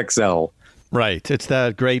XXXXXXXL. Right. It's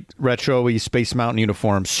that great retro-y Space Mountain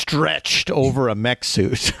uniform stretched over a mech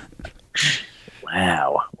suit.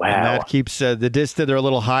 Wow. And that keeps the distance. They're a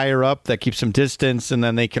little higher up. That keeps some distance. And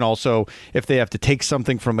then they can also, if they have to take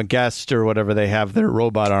something from a guest or whatever, they have their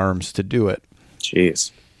robot arms to do it.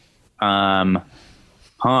 Jeez.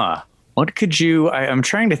 What could you... I'm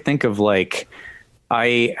trying to think of, like...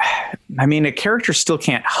 I mean, a character still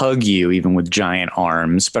can't hug you even with giant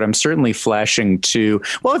arms, but I'm certainly flashing to,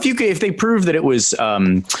 well, if they prove that it was,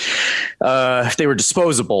 if they were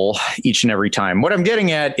disposable each and every time. What I'm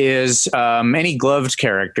getting at is any gloved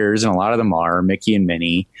characters, and a lot of them are Mickey and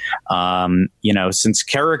Minnie, since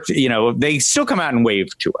they still come out and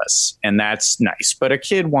wave to us, and that's nice. But a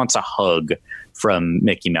kid wants a hug from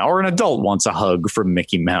Mickey Mouse, or an adult wants a hug from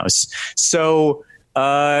Mickey Mouse. So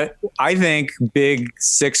I think big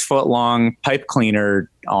 6 foot long pipe cleaner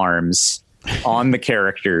arms on the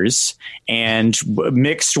characters, and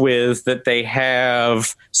mixed with that they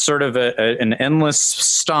have sort of an endless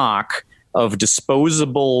stock of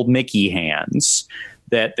disposable Mickey hands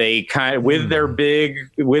that they kind of with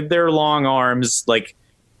their long arms, like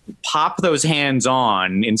pop those hands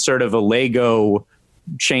on in sort of a Lego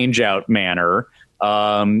change out manner.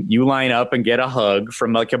 You line up and get a hug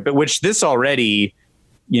from which this already,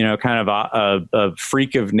 kind of a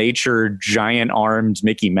freak of nature, giant armed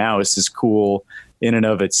Mickey Mouse is cool in and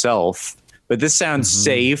of itself. But this sounds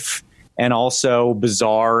safe and also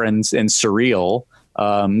bizarre and surreal.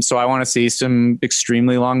 So I want to see some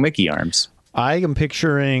extremely long Mickey arms. I am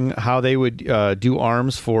picturing how they would do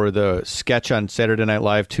arms for the sketch on Saturday Night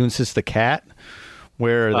Live, Toonsis the Cat,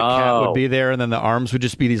 where the cat would be there, and then the arms would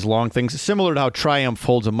just be these long things, similar to how Triumph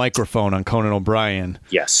holds a microphone on Conan O'Brien.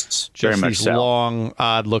 Yes, just very much these so. Long,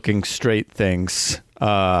 odd-looking, straight things,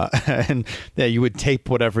 and you would tape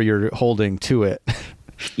whatever you're holding to it.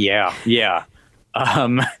 Yeah.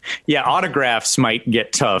 Autographs might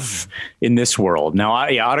get tough in this world. Now,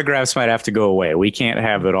 autographs might have to go away. We can't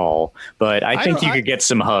have it all, but I think you could get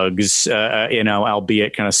some hugs,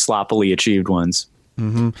 albeit kind of sloppily achieved ones.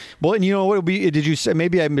 Mm-hmm. Well, and what would be? Did you say?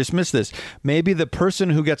 Maybe I missed this. Maybe the person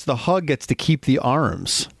who gets the hug gets to keep the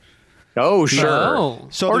arms. Oh, sure. Oh.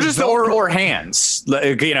 So or just or hands,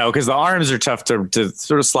 because the arms are tough to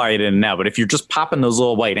sort of slide in and out. But if you're just popping those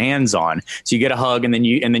little white hands on, so you get a hug and then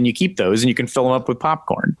you keep those and you can fill them up with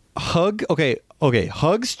popcorn. Hug. Okay.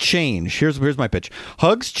 Hugs change. Here's my pitch.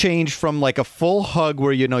 Hugs change from like a full hug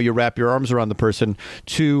where you wrap your arms around the person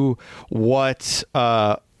to what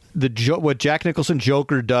what Jack Nicholson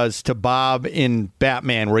Joker does to Bob in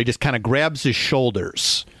Batman, where he just kind of grabs his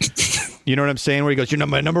shoulders. You know what I'm saying? Where he goes, "You're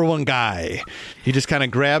my number one guy." He just kind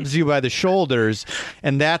of grabs you by the shoulders,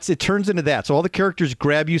 and it turns into that. So all the characters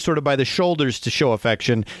grab you sort of by the shoulders to show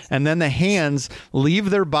affection, and then the hands leave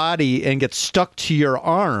their body and get stuck to your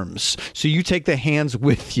arms. So you take the hands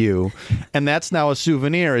with you, and that's now a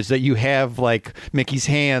souvenir, is that you have like Mickey's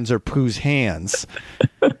hands or Pooh's hands.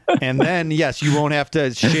 And then, yes, you won't have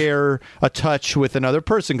to share a touch with another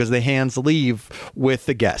person because the hands leave with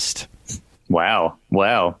the guest. Wow.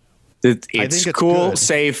 It's cool, good.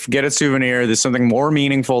 Safe, get a souvenir. There's something more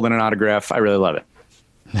meaningful than an autograph. I really love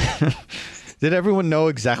it. Did everyone know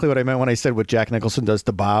exactly what I meant when I said what Jack Nicholson does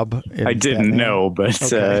to Bob? I didn't know, but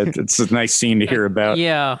it's a nice scene to hear about.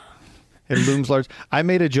 Yeah. It looms large. I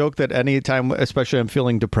made a joke that anytime, especially I'm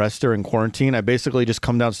feeling depressed during quarantine, I basically just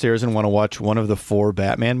come downstairs and want to watch one of the 4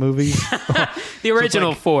 Batman movies. The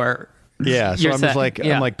original 4. Yeah, so I'm just like,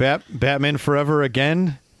 I'm like, Batman Forever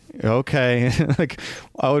again? Okay. Like,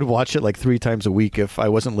 I would watch it like 3 times a week if I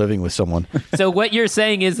wasn't living with someone. So what you're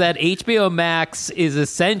saying is that HBO Max is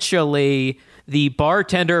essentially the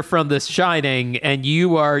bartender from The Shining, and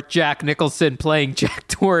you are Jack Nicholson playing Jack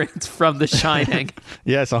Torrance from The Shining.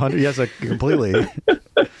 Yes, 100. Yes, completely.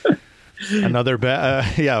 Another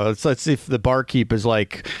let's see if the barkeep is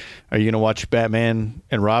like, are you going to watch Batman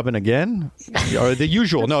and Robin again? Or The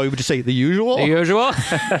Usual? No, he would just say The Usual. The Usual.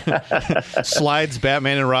 Slides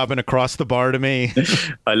Batman and Robin across the bar to me.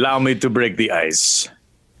 Allow me to break the ice.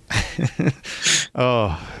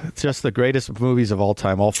 Oh, it's just the greatest movies of all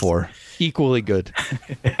time, all 4. Equally good.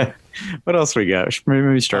 What else we got?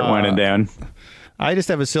 Maybe start winding down. I just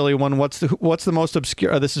have a silly one. What's the most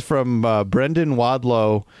obscure? This is from Brendan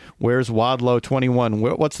Wadlow. Where's Wadlow 21?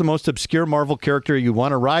 What's the most obscure Marvel character you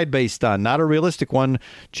want to ride based on? Not a realistic one,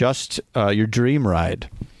 just your dream ride.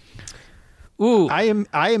 Ooh,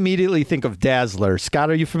 I immediately think of Dazzler.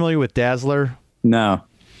 Scott, are you familiar with Dazzler? No.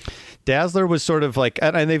 Dazzler was sort of like,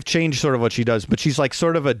 and they've changed sort of what she does, but she's like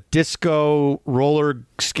sort of a disco roller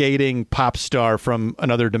skating pop star from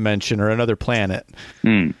another dimension or another planet.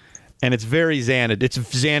 and it's very Xanadu. It's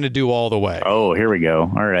Xanadu all the way. Oh, here we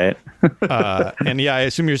go. All right. And yeah, I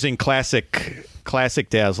assume you're seeing classic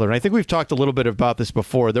Dazzler. And I think we've talked a little bit about this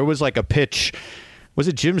before. There was like a pitch. Was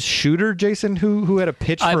it Jim Shooter, Jason, who had a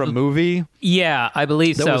pitch for a movie? Yeah, I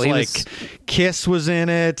believe that so. Was Kiss was in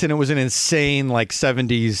it, and it was an insane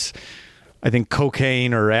 70s, I think,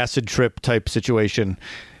 cocaine or acid trip type situation.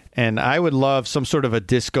 And I would love some sort of a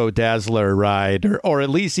Disco Dazzler ride, or at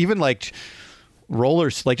least even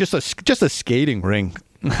rollers, just a skating ring.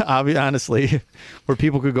 Honestly, where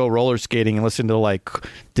people could go roller skating and listen to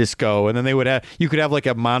disco, and then you could have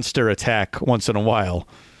a monster attack once in a while.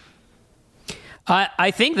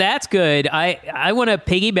 I think that's good. I want to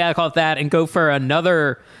piggyback off that and go for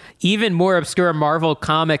another even more obscure Marvel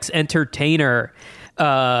Comics entertainer,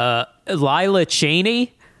 Lila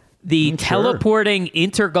Cheney, the teleporting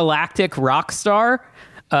intergalactic rock star.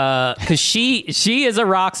 Because she is a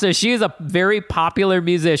rock star. She is a very popular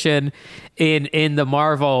musician in the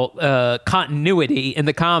Marvel continuity in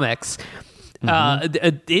the comics.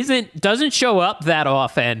 Doesn't show up that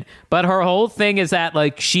often, but her whole thing is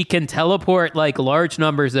that she can teleport large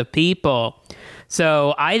numbers of people.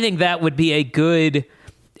 So I think that would be a good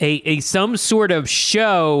some sort of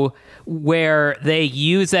show where they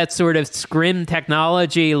use that sort of scrim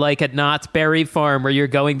technology, like at Knott's Berry Farm, where you're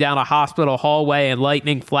going down a hospital hallway and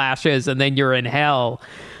lightning flashes and then you're in hell.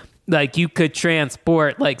 You could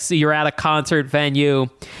transport, so you're at a concert venue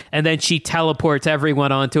and then she teleports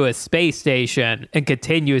everyone onto a space station and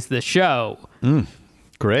continues the show.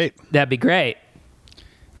 Great. That'd be great.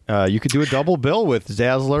 You could do a double bill with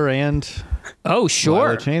Dazzler and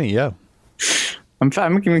Lila Cheney, yeah. I'm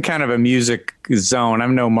in kind of a music zone.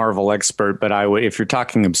 I'm no Marvel expert, but if you're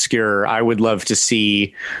talking obscure, I would love to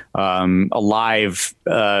see a live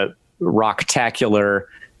rocktacular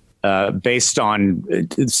based on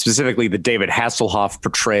specifically the David Hasselhoff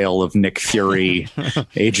portrayal of Nick Fury,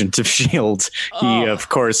 Agent of S.H.I.E.L.D. He, of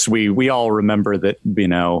course, we all remember that,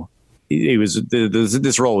 he was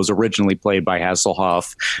this role was originally played by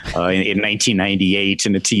Hasselhoff in 1998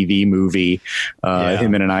 in a TV movie,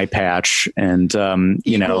 him in an eye patch, and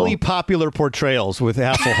equally popular portrayals with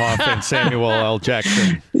Hasselhoff and Samuel L.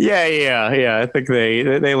 Jackson. Yeah. I think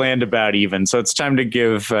they land about even. So it's time to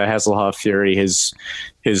give Hasselhoff Fury his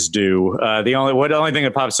due. The only thing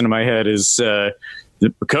that pops into my head is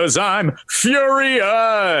because I'm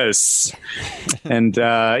furious. And,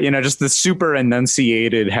 just the super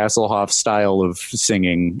enunciated Hasselhoff style of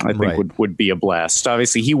singing, I think would be a blast.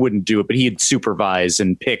 Obviously, he wouldn't do it, but he'd supervise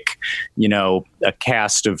and pick, a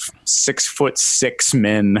cast of 6'6"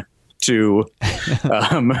 men to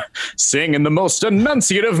sing in the most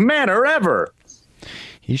enunciative manner ever.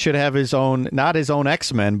 He should have his own, not his own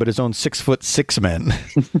X-Men, but his own 6'6" men.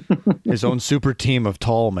 His own super team of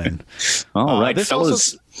tall men. All right,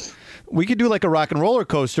 fellas. We could do like a Rock and Roller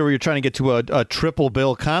Coaster where you're trying to get to a triple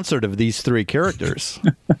bill concert of these three characters.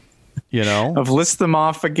 I've list them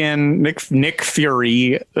off again. Nick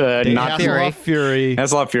Fury, not Fury.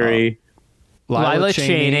 Hasselhoff Fury. Lila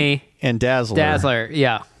Cheney. And Dazzler. Dazzler,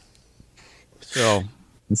 yeah. So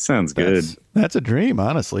it sounds good. That's a dream,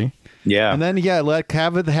 honestly. Yeah. And then,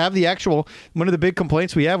 have the actual, one of the big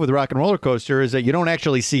complaints we have with Rock and Roller Coaster is that you don't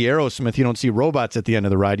actually see Aerosmith. You don't see robots at the end of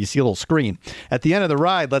the ride. You see a little screen. At the end of the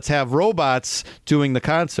ride, let's have robots doing the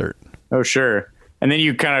concert. Oh, sure. And then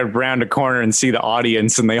you kind of round a corner and see the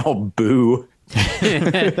audience and they all boo. They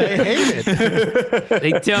hate it.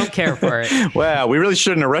 They don't care for it. Wow, we really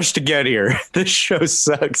shouldn't have rushed to get here. This show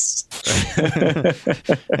sucks.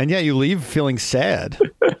 And yeah, you leave feeling sad.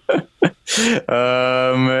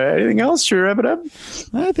 Anything else to wrap it up?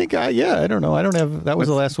 I think I don't know. I don't have. That was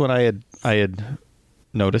the last one I had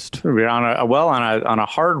noticed. We're on a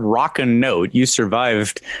hard rockin' note. You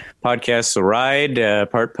survived Podcast The Ride,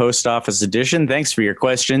 part post office edition. Thanks for your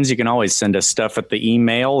questions. You can always send us stuff at the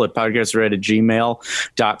email at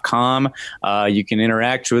podcasttheRide@gmail.com. You can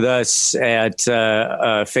interact with us at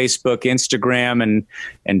Facebook, Instagram,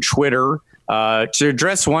 and Twitter. To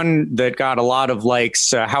address one that got a lot of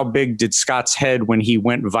likes, how big did Scott's head when he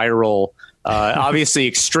went viral? Obviously,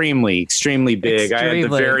 extremely, extremely big. I had the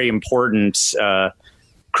very important,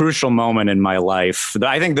 crucial moment in my life.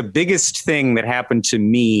 I think the biggest thing that happened to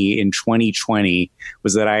me in 2020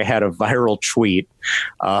 was that I had a viral tweet.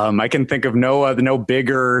 I can think of no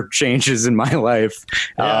bigger changes in my life.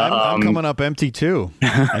 Yeah, I'm coming up empty too.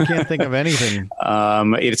 I can't think of anything.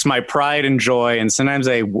 It's my pride and joy, and sometimes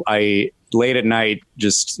I late at night,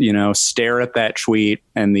 just, stare at that tweet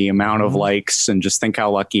and the amount of likes and just think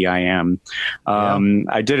how lucky I am.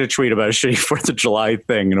 I did a tweet about a shitty 4th of July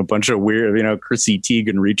thing and a bunch of weird, Chrissy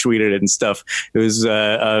Teigen retweeted it and stuff. It was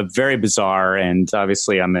very bizarre. And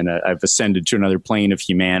obviously I've ascended to another plane of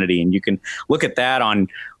humanity, and you can look at that on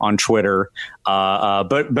Twitter.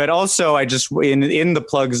 But also I just, in the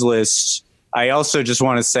plugs list, I also just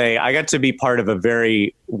want to say I got to be part of a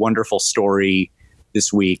very wonderful story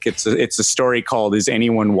this week. It's a story called "Is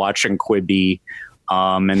Anyone Watching Quibi?"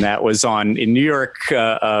 And that was in New York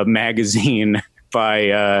Magazine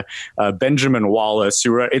by Benjamin Wallace,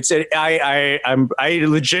 who wrote. I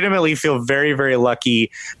legitimately feel very, very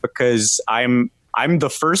lucky because I'm the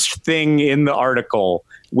first thing in the article,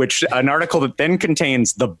 an article that then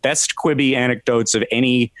contains the best Quibi anecdotes of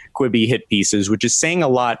any Quibi hit pieces, which is saying a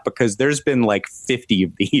lot because there's been like 50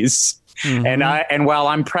 of these. Mm-hmm. And while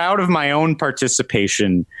I'm proud of my own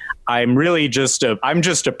participation, I'm really just a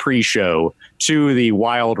pre-show to the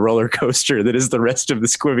wild roller coaster that is the rest of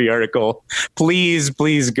this Quibi article. Please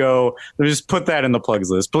go. Just put that in the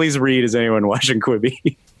plugs list. Please read Is Anyone Watching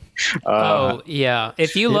Quibi? Yeah.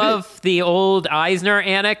 If you love the old Eisner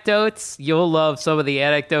anecdotes, you'll love some of the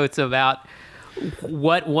anecdotes about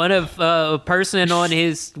what one of a person on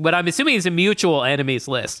what I'm assuming is a mutual enemies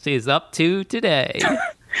list is up to today.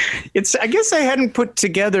 I guess I hadn't put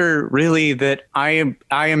together really that I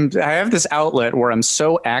have this outlet where I'm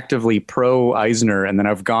so actively pro Eisner, and then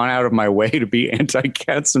I've gone out of my way to be anti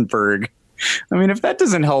Katzenberg. I mean, if that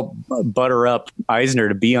doesn't help butter up Eisner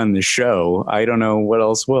to be on the show, I don't know what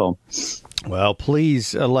else will. Well,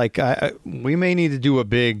 please, we may need to do a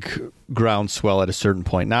big groundswell at a certain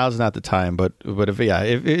point. Now's not the time, but if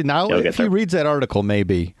he reads that article,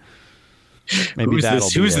 maybe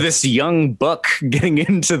who's this young buck getting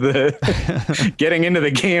into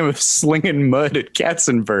the game of slinging mud at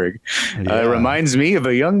Katzenberg? Reminds me of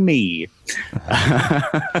a young me.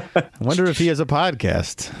 I wonder if he has a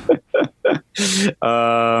podcast.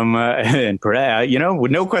 And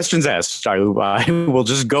with no questions asked, I will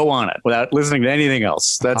just go on it without listening to anything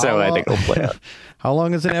else. That's how I think it'll play out. How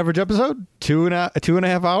long is an average episode?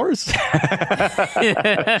 2.5 hours?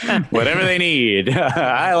 Whatever they need.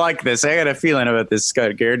 I like this. I got a feeling about this,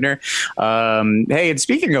 Scott Gardner. Hey, and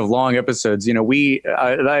speaking of long episodes, let me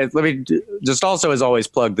just also, as always,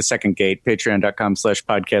 plug The Second Gate,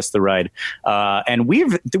 patreon.com/podcasttheride. And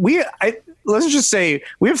let's just say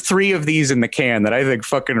we have 3 of these in the can that I think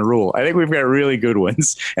fucking rule. I think we've got really good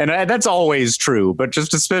ones. And that's always true. But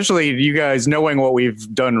just especially you guys knowing what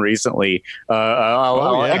we've done recently,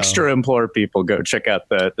 I'll extra implore people, go check out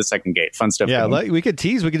the Second Gate. Fun stuff. Yeah, we could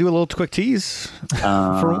tease. We could do a little quick tease.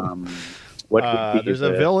 There's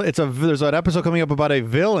a villain. There's an episode coming up about a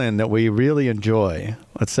villain that we really enjoy.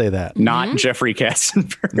 Let's say that. Not Jeffrey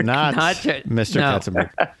Katzenberg. Not Mr.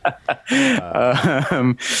 Katzenberg.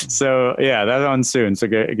 So yeah, that's on soon. So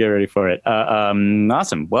get ready for it.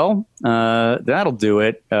 Awesome. Well, that'll do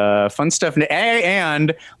it. Fun stuff.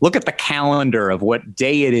 And look at the calendar of what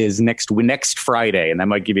day it is next Friday, and that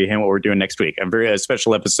might give you a hint what we're doing next week. A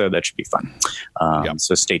special episode that should be fun.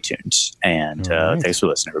 So stay tuned. And thanks for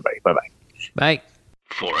listening, everybody. Bye-bye. Bye.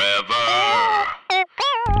 Forever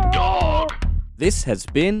Dog. This has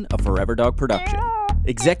been a Forever Dog production.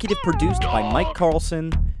 Executive produced by Mike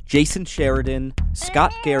Carlson, Jason Sheridan,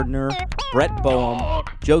 Scott Gardner, Brett Boehm,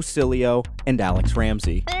 Joe Cilio, and Alex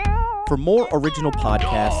Ramsey. For more original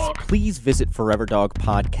podcasts, please visit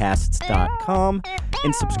foreverdogpodcasts.com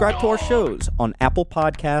and subscribe to our shows on Apple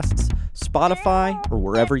Podcasts, Spotify, or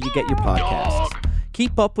wherever you get your podcasts.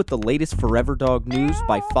 Keep up with the latest Forever Dog news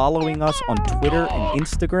by following us on Twitter and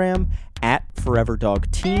Instagram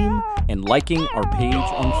 @ForeverDogTeam and liking our page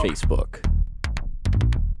on Facebook.